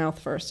to eat their mouth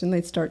first. And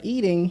they'd start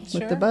eating with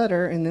Sure. the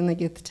butter, and then they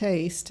get the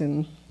taste.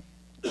 And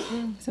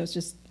so it's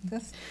just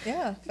That's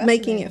yeah.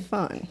 making fascinating. it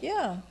fun.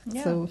 Yeah.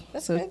 Yeah. So,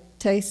 that's so good.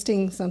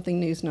 tasting something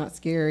new is not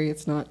scary.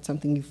 It's not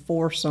something you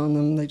force on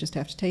them. They just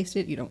have to taste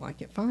it. You don't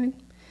like it, fine.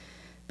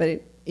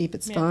 But if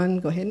it's Yeah. fun,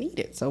 go ahead and eat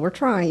it. So we're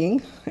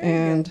trying,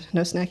 and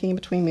no snacking in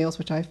between meals,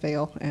 which I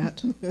fail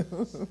at.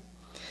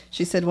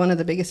 She said one of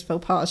the biggest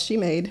faux pas she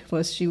made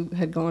was she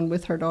had gone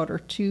with her daughter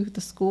to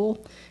the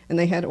school, and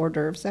they had hors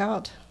d'oeuvres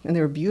out, and they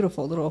were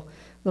beautiful little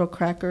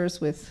crackers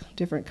with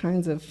different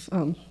kinds of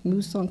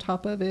mousse on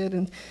top of it,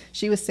 and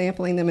she was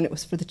sampling them, and it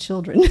was for the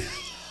children.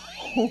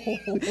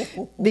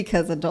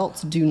 Because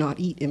adults do not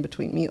eat in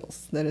between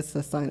meals. That is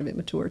a sign of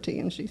immaturity,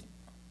 and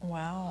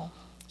Wow.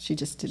 she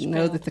just didn't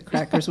know that the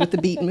crackers with the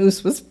beet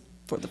mousse was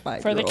for the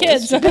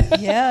 5-year-olds. For the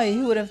kids. Yeah,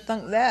 you would have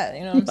thunk that.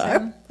 You know what I'm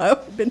saying? I would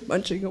have been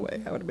munching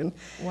away. I would have been.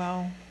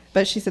 Wow.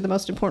 But she said the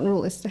most important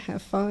rule is to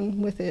have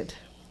fun with it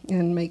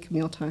and make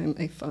mealtime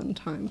a fun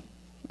time.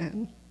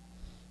 And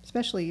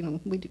especially, you know,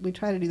 we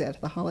try to do that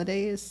at the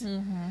holidays.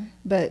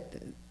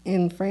 But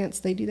in France,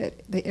 they do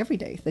that every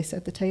day. They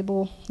set the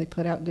table, they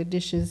put out good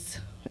dishes,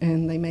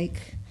 and they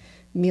make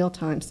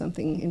mealtime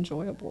something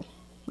enjoyable.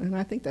 And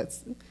I think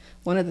that's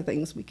one of the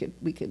things we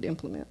could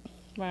implement.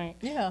 Right.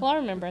 Yeah. Well, I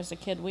remember as a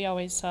kid, we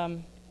always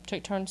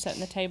took turns setting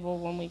the table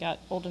when we got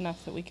old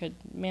enough that we could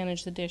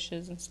manage the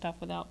dishes and stuff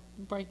without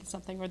breaking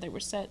something, or they were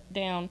set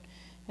down,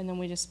 and then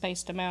we just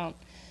spaced them out.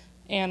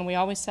 And we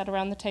always sat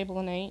around the table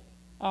and ate,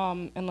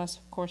 unless,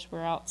 of course, we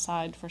were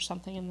outside for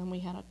something, and then we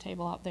had a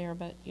table out there,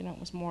 but, you know,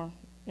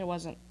 it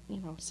wasn't, you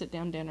know,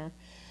 sit-down dinner.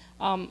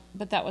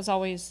 But that was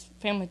always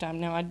family time.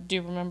 Now, I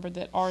do remember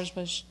that ours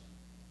was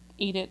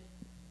eat it,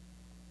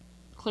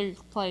 clear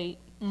your plate,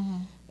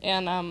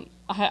 And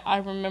I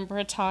remember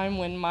a time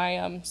when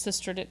my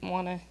sister didn't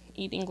want to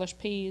eat English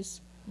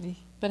peas,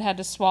 but had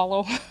to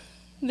swallow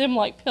them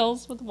like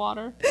pills with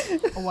water.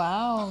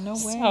 Wow, no way.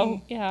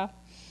 So, yeah.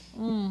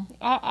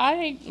 I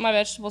ate my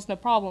vegetables no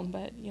problem,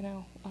 but,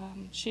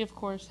 she, of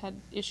course, had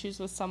issues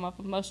with some of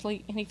them,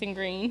 mostly anything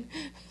green.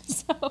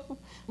 So,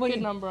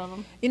 good number of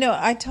them.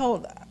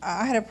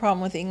 I had a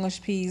problem with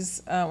English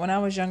peas when I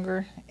was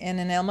younger and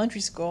in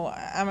elementary school.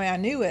 I mean, I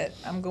knew it.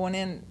 I'm going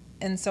in,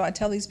 and so I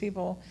tell these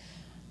people,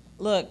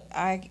 look,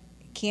 I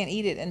can't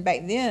eat it. And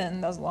back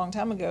then, that was a long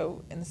time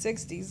ago, in the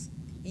 60s,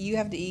 you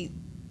have to eat,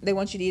 they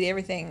want you to eat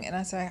everything. And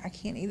I said, I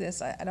can't eat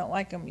this. I don't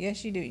like them.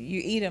 Yes, you do.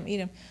 You eat them, eat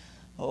them.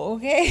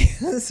 Okay.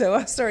 So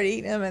I started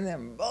eating them and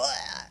then blah,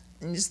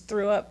 and just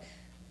threw up.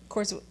 Of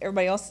course,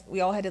 everybody else, we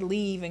all had to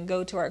leave and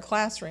go to our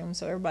classroom.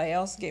 So everybody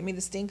else gave me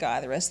the stink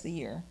eye the rest of the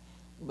year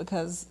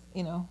because,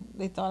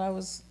 they thought I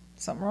was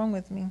something wrong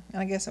with me.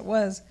 And I guess it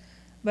was.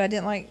 But I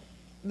didn't like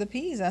the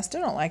peas. I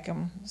still don't like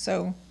them.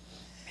 So.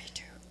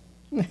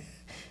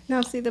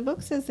 Now, see, the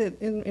book says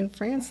that in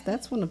France,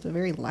 that's one of the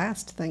very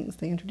last things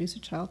they introduce a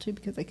child to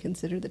because they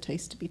consider the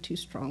taste to be too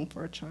strong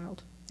for a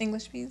child.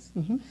 English peas?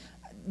 Mm-hmm.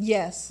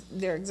 Yes,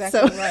 they're exactly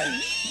right.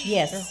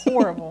 Yes. They're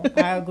horrible.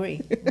 I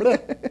agree.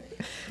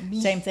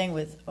 Same thing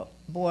with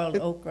boiled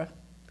okra.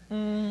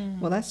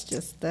 Well, that's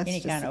just Any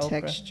the kind of okra.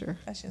 texture.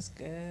 That's just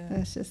good.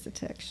 That's just the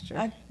texture.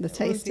 I The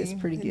taste is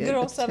pretty good. Good but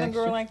old the Southern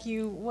girl texture- like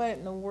you. What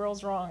in the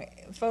world's wrong,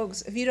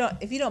 folks? If you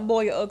don't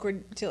boil your okra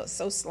till it's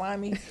so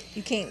slimy,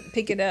 you can't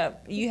pick it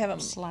up. You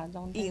haven't Slides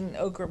on down. eaten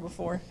okra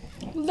before.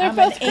 They're I'm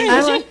both an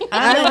crazy. English,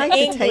 I'm I an like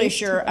the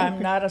taste. Englisher. I'm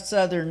not a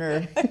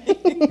Southerner.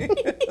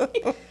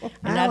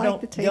 And I I like don't.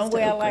 the The taste only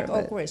way of I like okra,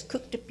 but- okra is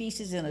cooked to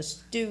pieces in a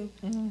stew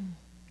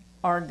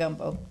or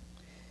gumbo.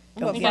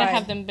 Don't You get- gotta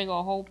have them big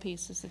old whole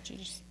pieces that you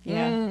just.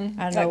 Yeah,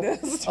 I like know.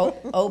 this.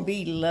 OB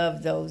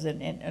loved those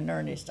in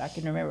earnest. I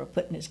can remember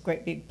putting this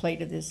great big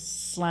plate of this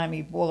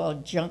slimy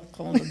boiled junk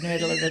on the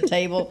middle of the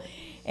table,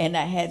 and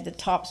I had the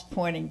tops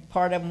pointing,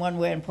 part of them one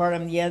way and part of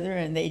them the other,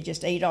 and they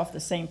just ate off the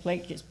same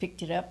plate, just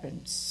picked it up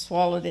and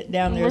swallowed it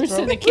down their Bruce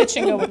in the throat.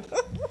 kitchen going,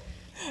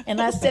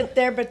 And I sat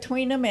there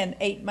between them and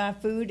ate my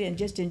food and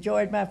just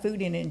enjoyed my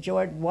food and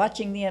enjoyed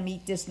watching them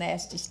eat this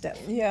nasty stuff.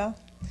 Yeah,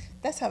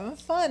 that's having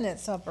fun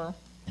at supper.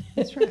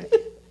 That's right.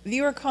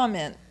 Viewer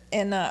comment,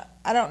 and I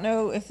don't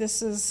know if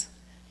this is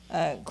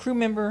a crew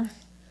member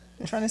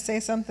trying to say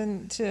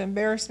something to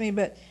embarrass me,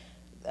 but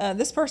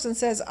this person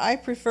says, I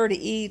prefer to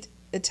eat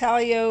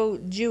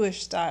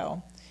Italio-Jewish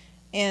style.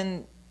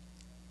 And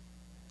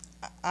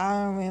I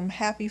am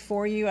happy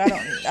for you. I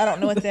don't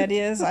know what that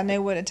is. I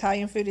know what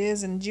Italian food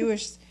is and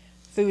Jewish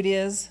food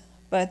is,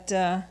 but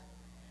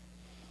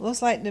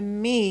looks like to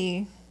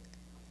me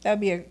that would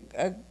be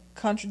a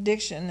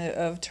contradiction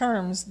of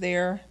terms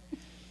there,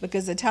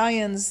 because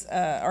Italians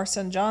are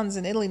St. John's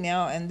in Italy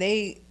now, and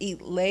they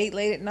eat late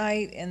at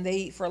night, and they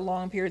eat for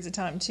long periods of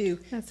time too.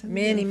 That's a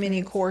many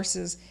difference.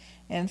 courses.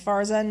 And as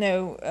far as I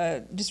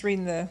know, just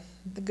reading the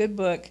good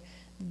book,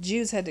 the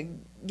Jews had to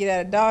get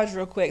out of Dodge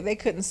real quick. They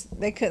couldn't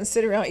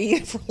sit around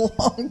eating for a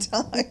long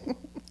time.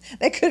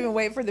 They couldn't even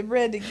wait for the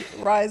bread to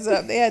rise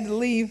up. They had to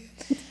leave.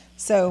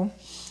 So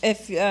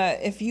if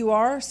you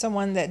are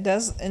someone that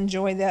does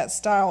enjoy that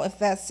style, if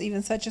that's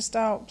even such a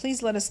style,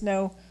 please let us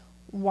know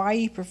why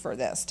you prefer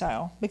that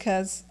style,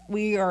 because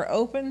we are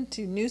open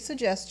to new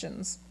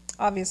suggestions,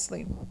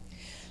 obviously.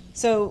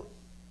 So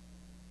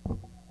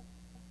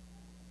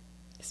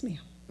Yes, ma'am.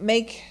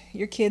 make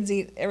your kids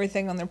eat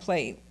everything on their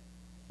plate.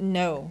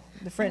 No,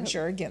 the French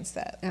are against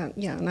that.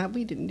 Yeah,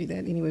 we didn't do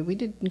that anyway. We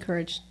did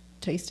encourage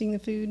tasting the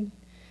food,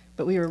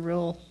 but we were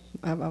real.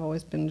 I've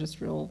always been just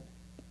real,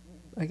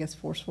 I guess,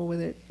 forceful with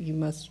it. You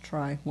must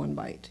try one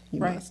bite.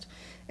 You Right. must.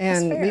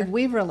 That's And fair.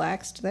 we've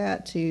relaxed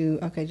that to,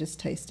 okay, just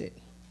taste it.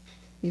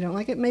 You don't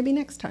like it, maybe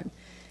next time.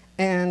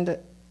 And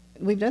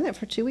we've done that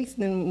for 2 weeks.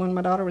 And then when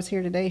my daughter was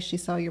here today, she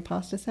saw your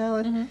pasta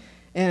salad. Mm-hmm.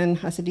 And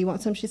I said, do you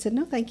want some? She said,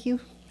 no, thank you.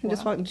 And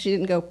just Wow. walked. She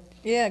didn't go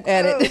Yeah,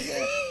 at gross.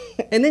 it.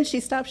 And then she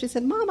stopped. She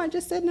said, Mom, I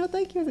just said no,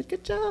 thank you. I said,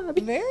 good job.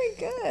 Very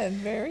good,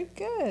 very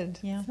good.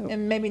 Yeah. So-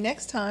 And maybe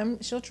next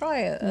time she'll try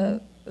a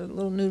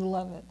little noodle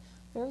of it.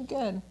 Very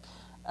good.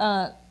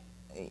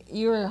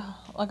 You're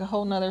like a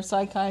whole nother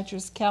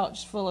psychiatrist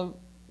couch full of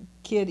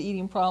kid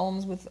eating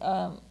problems with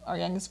our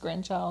youngest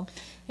grandchild.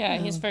 yeah,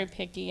 he's very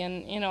picky,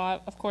 and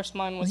of course,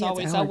 mine was Well,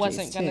 he has always I allergies,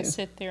 wasn't gonna too.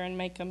 sit there and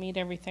make him eat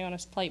everything on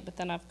his plate, but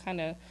then I've kind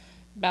of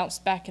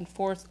bounced back and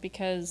forth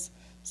because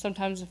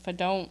sometimes if I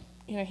don't,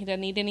 he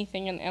doesn't eat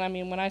anything, and I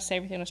mean when I say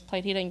everything on his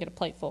plate, he doesn't get a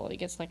plate full. He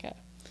gets like a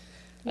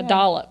Yeah.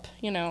 dollop.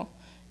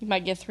 You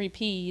might get 3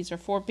 peas or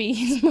 4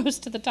 peas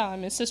most of the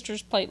time. His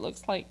sister's plate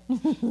looks like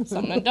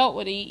something an adult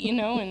would eat,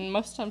 and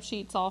most times she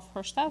eats off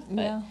her stuff.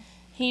 But Yeah.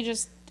 he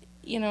just,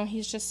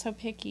 he's just so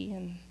picky,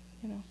 and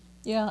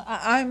Yeah,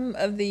 I'm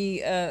of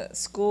the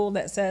school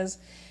that says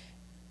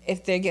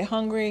if they get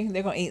hungry,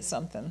 they're going to eat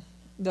something.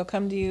 They'll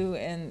come to you,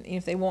 and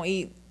if they won't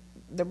eat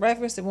their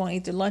breakfast, they won't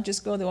eat their lunch at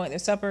school, they won't eat their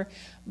supper.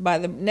 By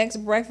the next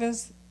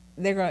breakfast,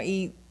 they're going to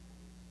eat.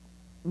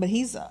 But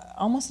he's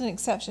almost an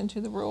exception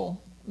to the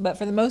rule. but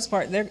for the most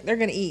part, they're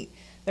going to eat.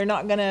 They're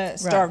not going to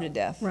starve to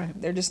death. Right.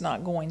 They're just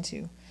not going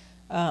to,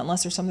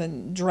 unless there's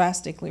something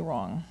drastically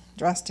wrong.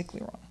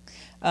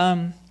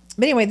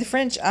 But anyway, the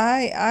French,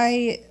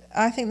 I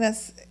think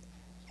that's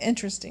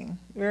interesting,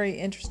 very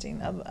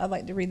interesting. I'd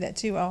like to read that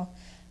too. I'll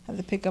have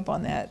to pick up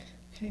on that.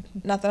 Okay.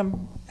 Not that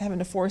I'm having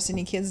to force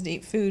any kids to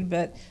eat food,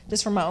 but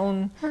just for my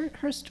own.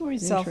 Her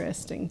story's Self-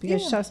 interesting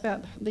because she talks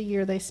about the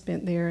year they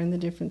spent there and the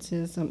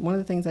differences. One of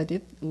the things I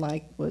did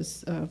like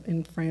was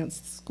in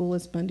France, school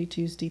is Monday,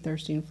 Tuesday,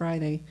 Thursday, and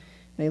Friday.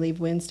 They leave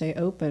Wednesday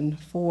open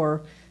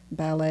for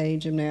ballet,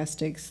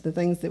 gymnastics, the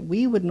things that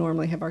we would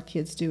normally have our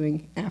kids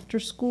doing after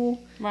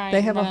school. Right.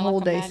 They have a not whole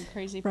like day. mad,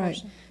 crazy Right.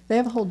 person. They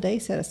have a whole day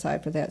set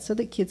aside for that, so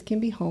that kids can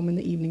be home in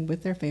the evening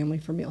with their family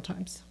for meal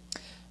times.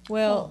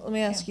 Well, let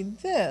me ask you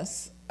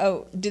this.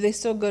 Oh, do they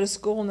still go to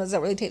school, and does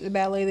that really take the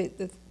ballet?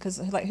 Because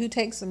like, who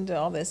takes them to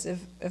all this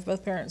if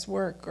both parents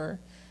work, or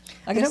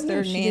I guess don't know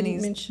they're if she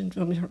nannies. didn't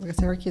mention, like I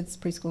said, our kids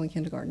preschool and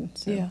kindergarten,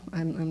 so Yeah.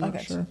 I'm not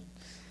gotcha. sure.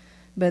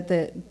 But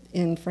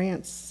in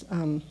France,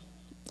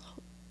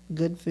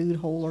 good food,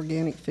 whole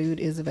organic food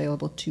is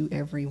available to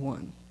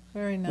everyone,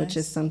 Very nice. which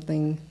is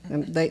something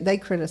they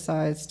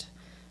criticized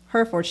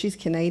her for. She's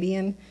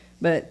Canadian,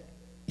 but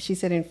she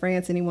said in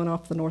France, anyone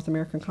off the North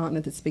American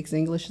continent that speaks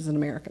English is an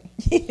American.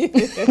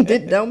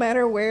 It don't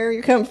matter where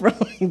you come from.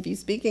 If you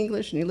speak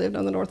English and you lived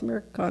on the North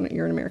American continent,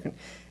 you're an American.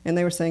 And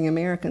they were saying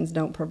Americans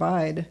don't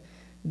provide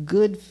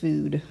good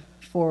food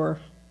for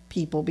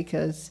people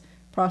because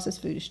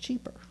processed food is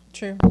cheaper.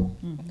 True.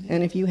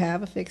 And if you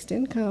have a fixed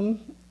income,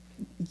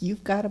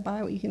 you've got to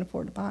buy what you can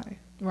afford to buy.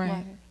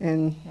 Right.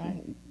 And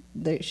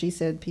Right. she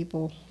said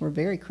people were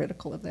very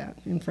critical of that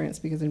in France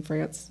because in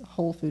France,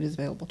 whole food is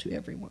available to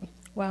everyone.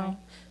 Wow. Right.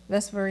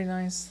 That's very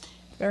nice.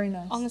 Very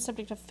nice. On the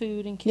subject of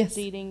food and kids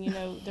Yes. eating,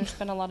 there's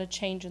been a lot of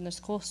change in the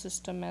school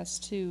system as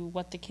to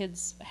what the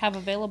kids have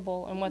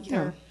available and what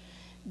Yeah.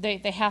 they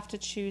have to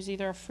choose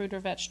either a fruit or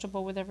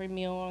vegetable with every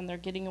meal, and they're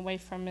getting away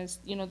from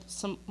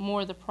some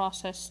more of the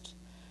processed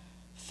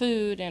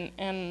food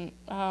and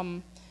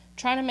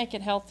trying to make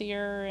it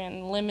healthier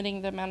and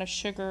limiting the amount of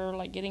sugar,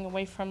 like getting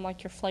away from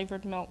like your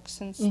flavored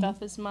milks and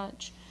stuff as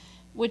much,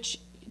 which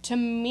to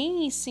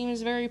me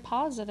seems very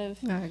positive.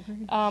 I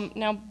agree.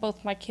 Now,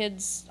 both my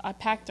kids, I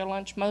pack their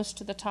lunch most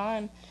of the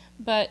time,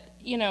 but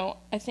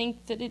I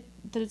think that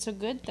it's a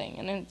good thing,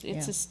 and it's Yeah.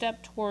 a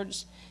step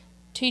towards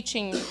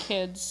teaching the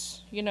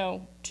kids,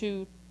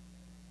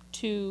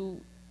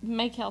 to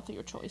make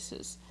healthier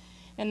choices,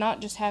 and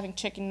not just having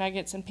chicken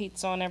nuggets and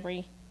pizza on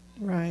every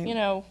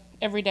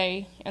every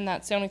day, and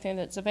that's the only thing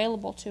that's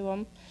available to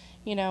them.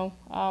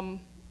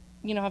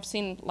 I've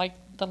seen like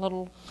the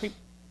little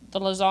the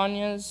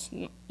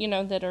lasagnas,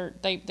 that are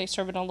they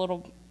serve it in a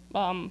little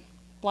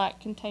black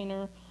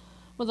container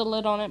with a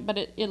lid on it, but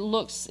it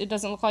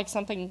doesn't look like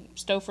something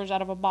Stouffer's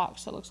out of a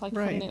box. It looks like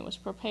Right. something that was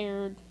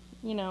prepared.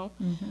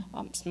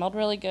 Smelled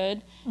really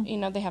good.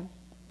 They have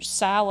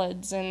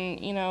salads and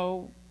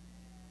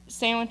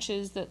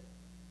sandwiches that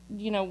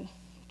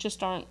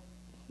just aren't.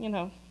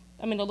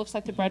 It looks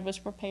like the bread was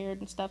prepared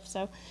and stuff.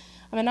 So,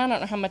 I don't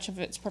know how much of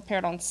it's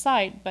prepared on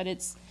site, but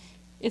it's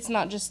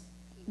not just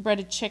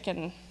breaded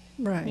chicken.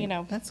 Right.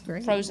 That's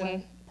great.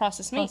 frozen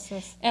processed meat.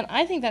 Processed. And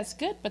I think that's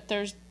good, but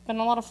there's been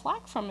a lot of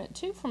flack from it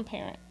too from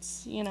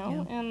parents,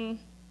 and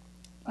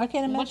I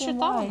can't imagine what's your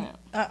thought why.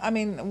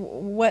 on that?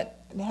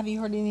 What have you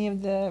heard any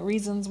of the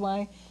reasons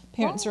why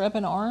parents are up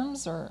in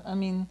arms, or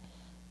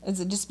is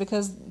it just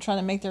because trying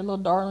to make their little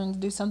darlings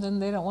do something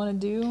they don't want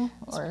to do,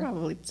 It's or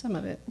probably some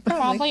of it.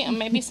 Probably, and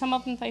maybe some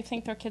of them they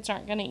think their kids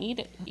aren't going to eat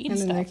And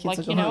then their stuff. kids Like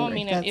will go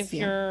hungry. if That's-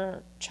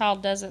 your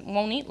child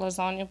won't eat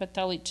lasagna, but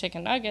they'll eat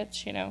chicken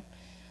nuggets,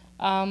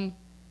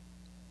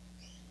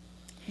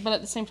 But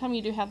at the same time,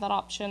 you do have that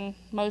option.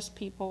 Most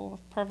people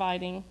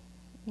providing,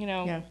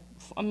 Yeah.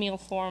 a meal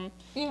for them.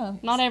 yeah,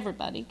 Not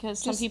everybody, because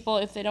some Just- people,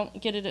 if they don't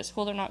get it at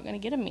school, they're not going to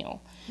get a meal.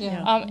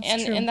 yeah,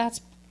 And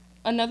that's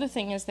another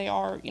thing is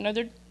they're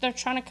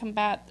trying to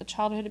combat the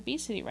childhood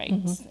obesity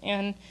rates,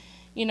 and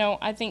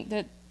I think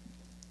that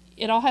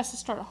it all has to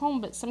start at home.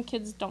 But some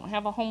kids don't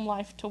have a home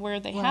life to where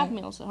they have Right.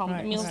 meals at home.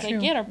 Right. The meals Right. they True.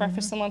 get are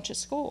breakfast and lunch at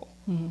school.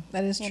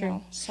 that is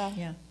true. So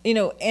Yeah.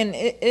 And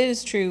it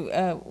is true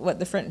what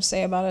the French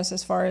say about us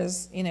as far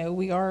as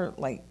we are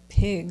like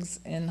pigs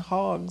and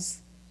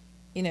hogs,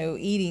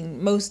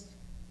 eating most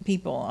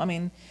people.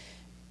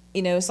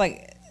 It's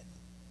like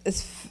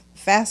as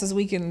fast as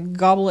we can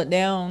gobble it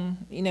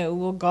down,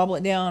 we'll gobble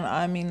it down.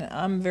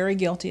 I'm very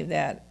guilty of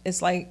that.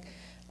 It's like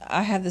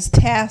I have this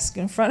task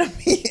in front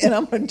of me, and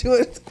I'm going to do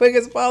it as quick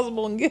as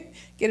possible and get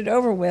it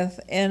over with.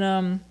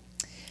 And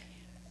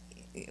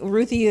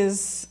Ruthie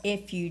is.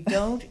 If you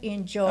don't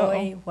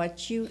enjoy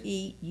what you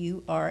eat,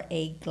 you are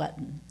a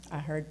glutton. I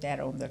heard that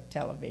on the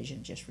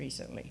television just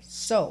recently.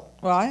 So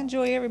I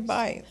enjoy every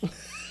bite.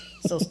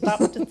 stop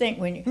to think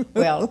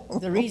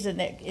the reason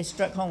that it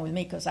struck home with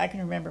me, because I can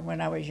remember when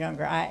I was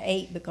younger, I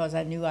ate because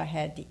I knew I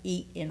had to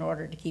eat in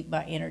order to keep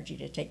my energy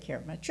to take care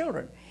of my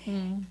children.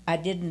 I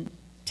didn't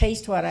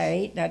taste what I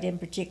ate, and I didn't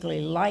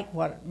particularly like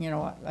what,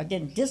 I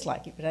didn't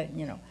dislike it, but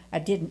I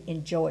didn't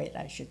enjoy it,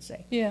 I should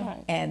say. Yeah.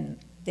 Right. And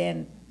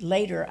then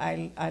later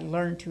I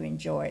learned to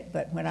enjoy it,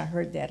 but when I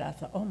heard that, I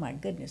thought, oh my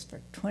goodness, for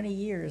 20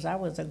 years I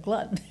was a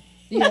glutton.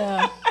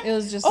 Yeah. It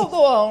was just.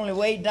 Although I only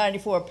weighed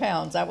 94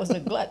 pounds, I was a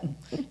glutton.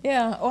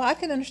 Yeah, well, I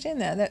can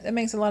understand that. That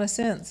makes a lot of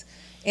sense.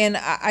 And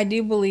I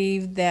do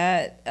believe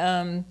that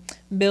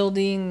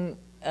building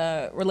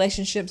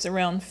relationships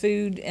around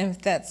food, and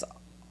if that's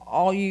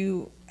all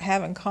you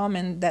have in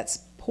common, that's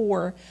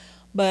poor.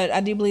 But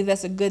I do believe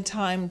that's a good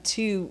time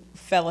to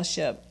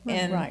fellowship.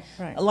 And right.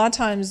 a lot of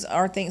times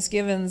our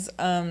Thanksgivings,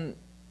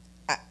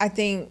 I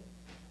think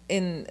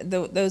in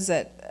those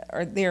that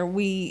are there,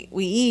 we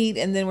eat,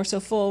 and then we're so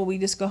full we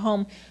just go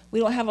home. We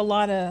don't have a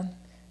lot of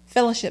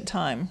fellowship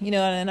time,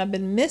 and I've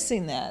been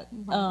missing that.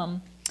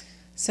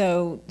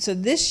 So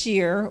this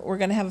year we're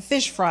going to have a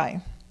fish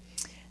fry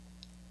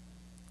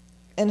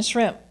and a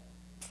shrimp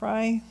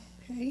fry.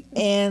 Okay.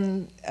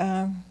 And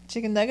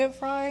chicken nugget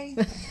fry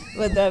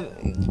with the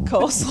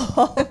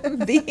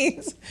coleslaw,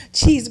 beans,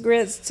 cheese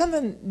grits,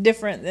 something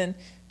different than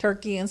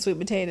turkey and sweet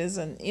potatoes,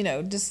 and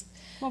just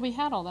Well, we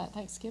had all that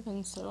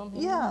Thanksgiving, so I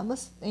mean, yeah.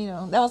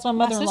 That was my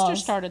my mother-in-law's. sister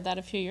started that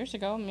a few years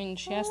ago. I mean,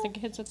 she asked the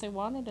kids what they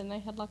wanted, and they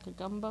had like a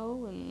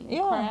gumbo and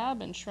Yeah.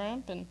 crab and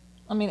shrimp and.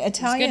 I mean, good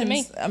to me.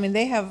 Italians. I mean,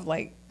 they have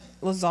like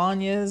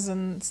lasagnas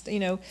and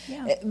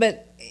Yeah.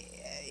 but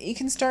you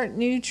can start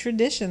new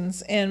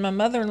traditions. And my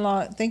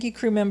mother-in-law, thank you,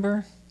 crew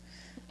member.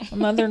 My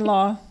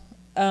mother-in-law.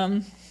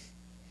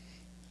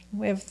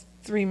 We have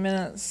 3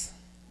 minutes.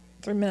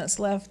 3 minutes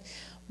left,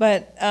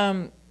 but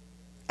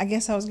I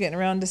guess I was getting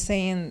around to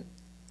saying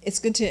it's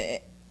good to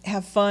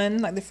have fun,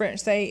 like the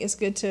French say. It's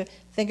good to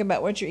think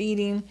about what you're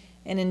eating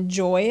and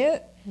enjoy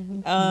it.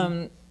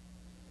 And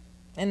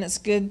it's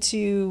good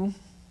to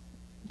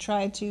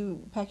try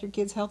to pack your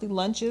kids healthy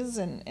lunches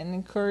and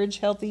encourage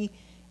healthy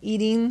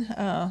eating,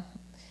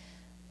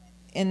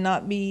 and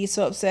not be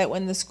so upset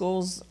when the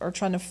schools are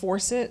trying to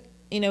force it.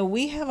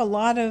 We have a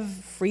lot of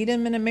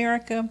freedom in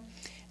America,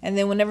 and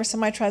then whenever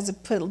somebody tries to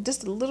put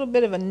just a little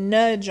bit of a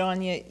nudge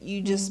on you,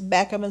 you just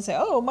back up and say,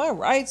 oh, my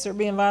rights are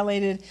being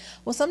violated.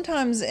 Well,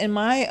 sometimes, in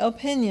my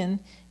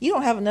opinion, you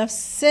don't have enough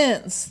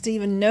sense to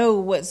even know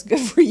what's good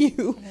for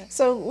you.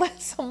 So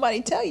let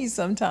somebody tell you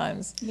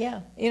sometimes.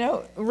 Yeah.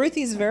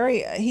 Ruthie's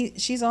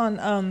she's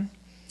on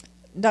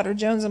Dr.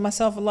 Jones and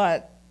myself a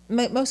lot,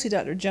 mostly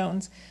Dr.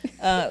 Jones,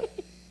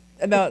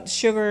 about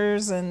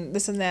sugars and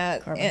this and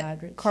that.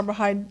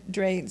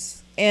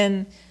 Carbohydrates.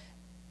 And,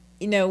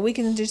 we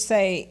can just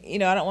say, I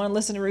don't want to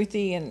listen to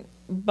Ruthie,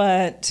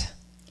 but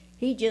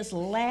He just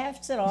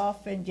laughs it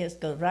off and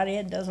just goes right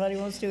ahead and does what he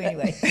wants to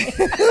anyway.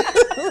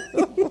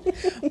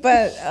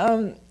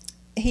 But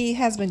he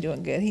has been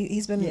doing good.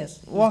 He's been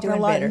walking a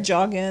lot and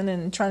jogging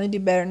and trying to do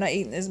better, not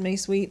eating as many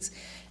sweets.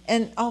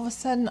 And all of a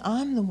sudden,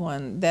 I'm the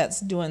one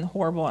that's doing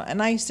horrible.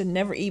 And I used to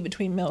never eat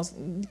between meals.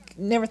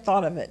 Never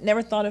thought of it.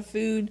 Never thought of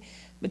food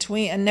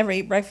between. I never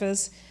ate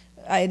breakfast.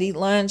 I'd eat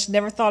lunch.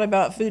 Never thought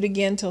about food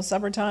again till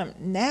supper time.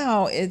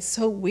 Now it's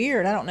so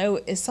weird. I don't know.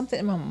 It's something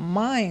in my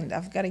mind.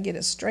 I've got to get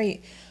it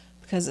straight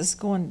because it's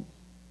going.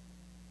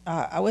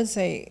 I would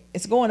say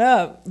it's going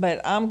up,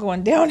 but I'm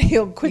going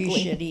downhill quickly.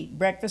 You should eat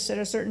breakfast at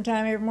a certain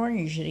time every morning.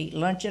 You should eat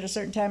lunch at a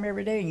certain time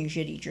every day, and you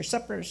should eat your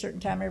supper at a certain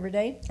time every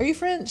day. Are you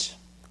French?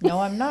 No,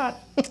 I'm not.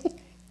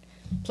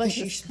 Plus,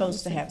 you're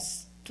supposed to have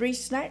 3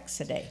 snacks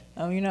a day.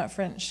 Oh, you're not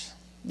French.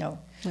 No,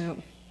 Well,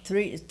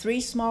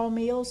 3 small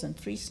meals and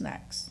 3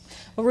 snacks.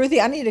 Well,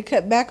 Ruthie, I need to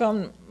cut back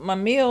on my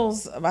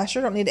meals. I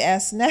sure don't need to add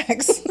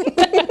snacks.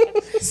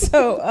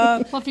 So,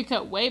 Well, if you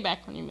cut way back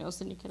on your meals,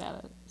 then you could add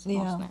a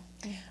small snack.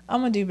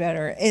 I'm gonna do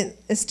better.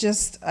 It's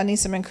just I need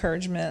some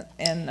encouragement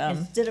and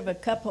Instead of a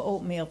cup of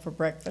oatmeal for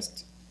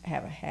breakfast,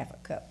 have a half a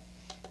cup.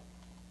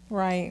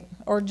 right,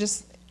 or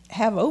just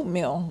have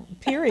oatmeal.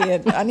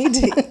 Period. I need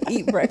to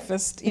eat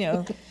breakfast.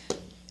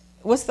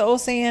 What's the old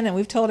saying? And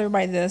we've told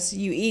everybody this: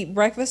 you eat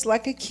breakfast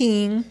like a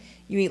king,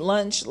 you eat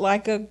lunch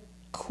like a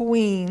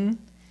queen,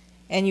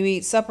 and you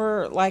eat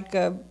supper like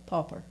a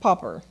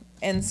pauper.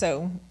 And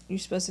so you're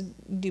supposed to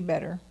do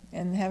better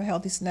and have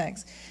healthy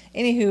snacks.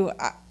 Anywho,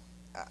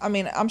 I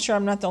mean, I'm sure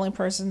I'm not the only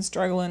person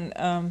struggling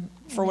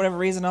for whatever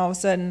reason. All of a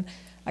sudden,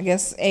 I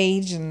guess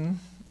age and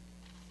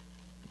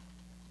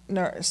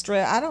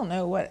stress. I don't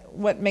know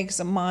what makes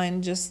a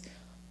mind just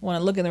want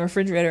to look in the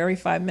refrigerator every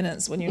 5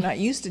 minutes when you're not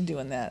used to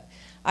doing that.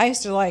 I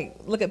used to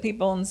look at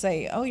people and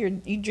say, "Oh, you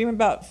dream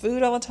about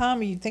food all the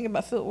time, or you think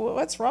about food.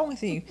 What's wrong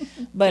with you?"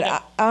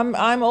 But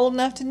I'm old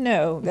enough to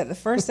know that the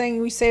first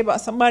thing we say about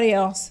somebody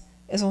else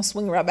is gonna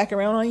swing right back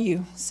around on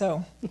you.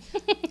 So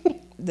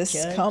this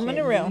is coming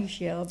around. You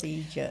shall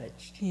be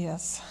judged.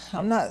 Yes,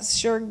 I'm not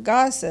sure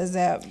God says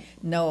that.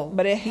 No,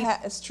 but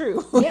it's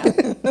true.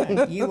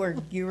 Yeah, you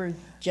were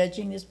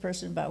judging this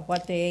person about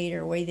what they ate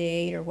or way they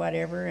ate or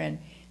whatever, and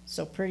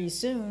so pretty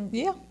soon,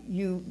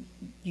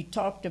 you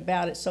talked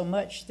about it so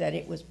much that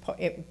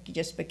it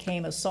just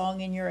became a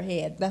song in your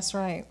head. That's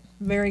right.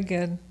 Very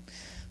good.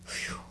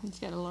 You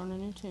just got to learn a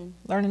new tune.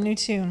 Learn a new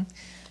tune.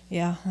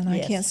 Yeah, and I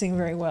Yes. can't sing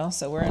very well,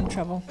 so we're in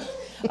trouble.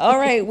 All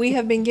right, we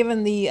have been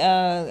given the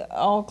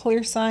all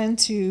clear sign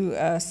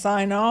to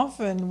sign off,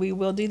 and we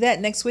will do that.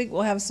 Next week,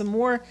 we'll have some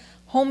more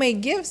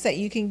homemade gifts that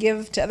you can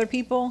give to other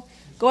people.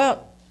 Go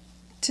out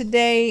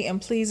today and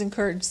please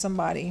encourage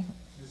somebody.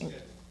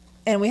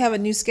 And we have a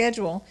new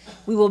schedule.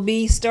 We will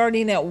be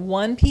starting at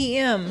 1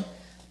 p.m.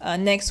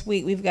 Next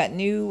week. We've got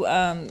new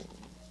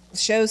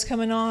shows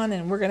coming on,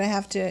 and we're going to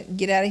have to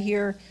get out of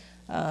here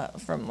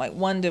from like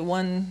 1 to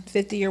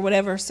 1:50 or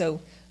whatever. So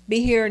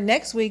be here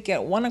next week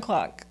at 1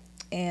 o'clock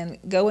and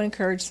go and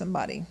encourage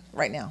somebody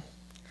right now.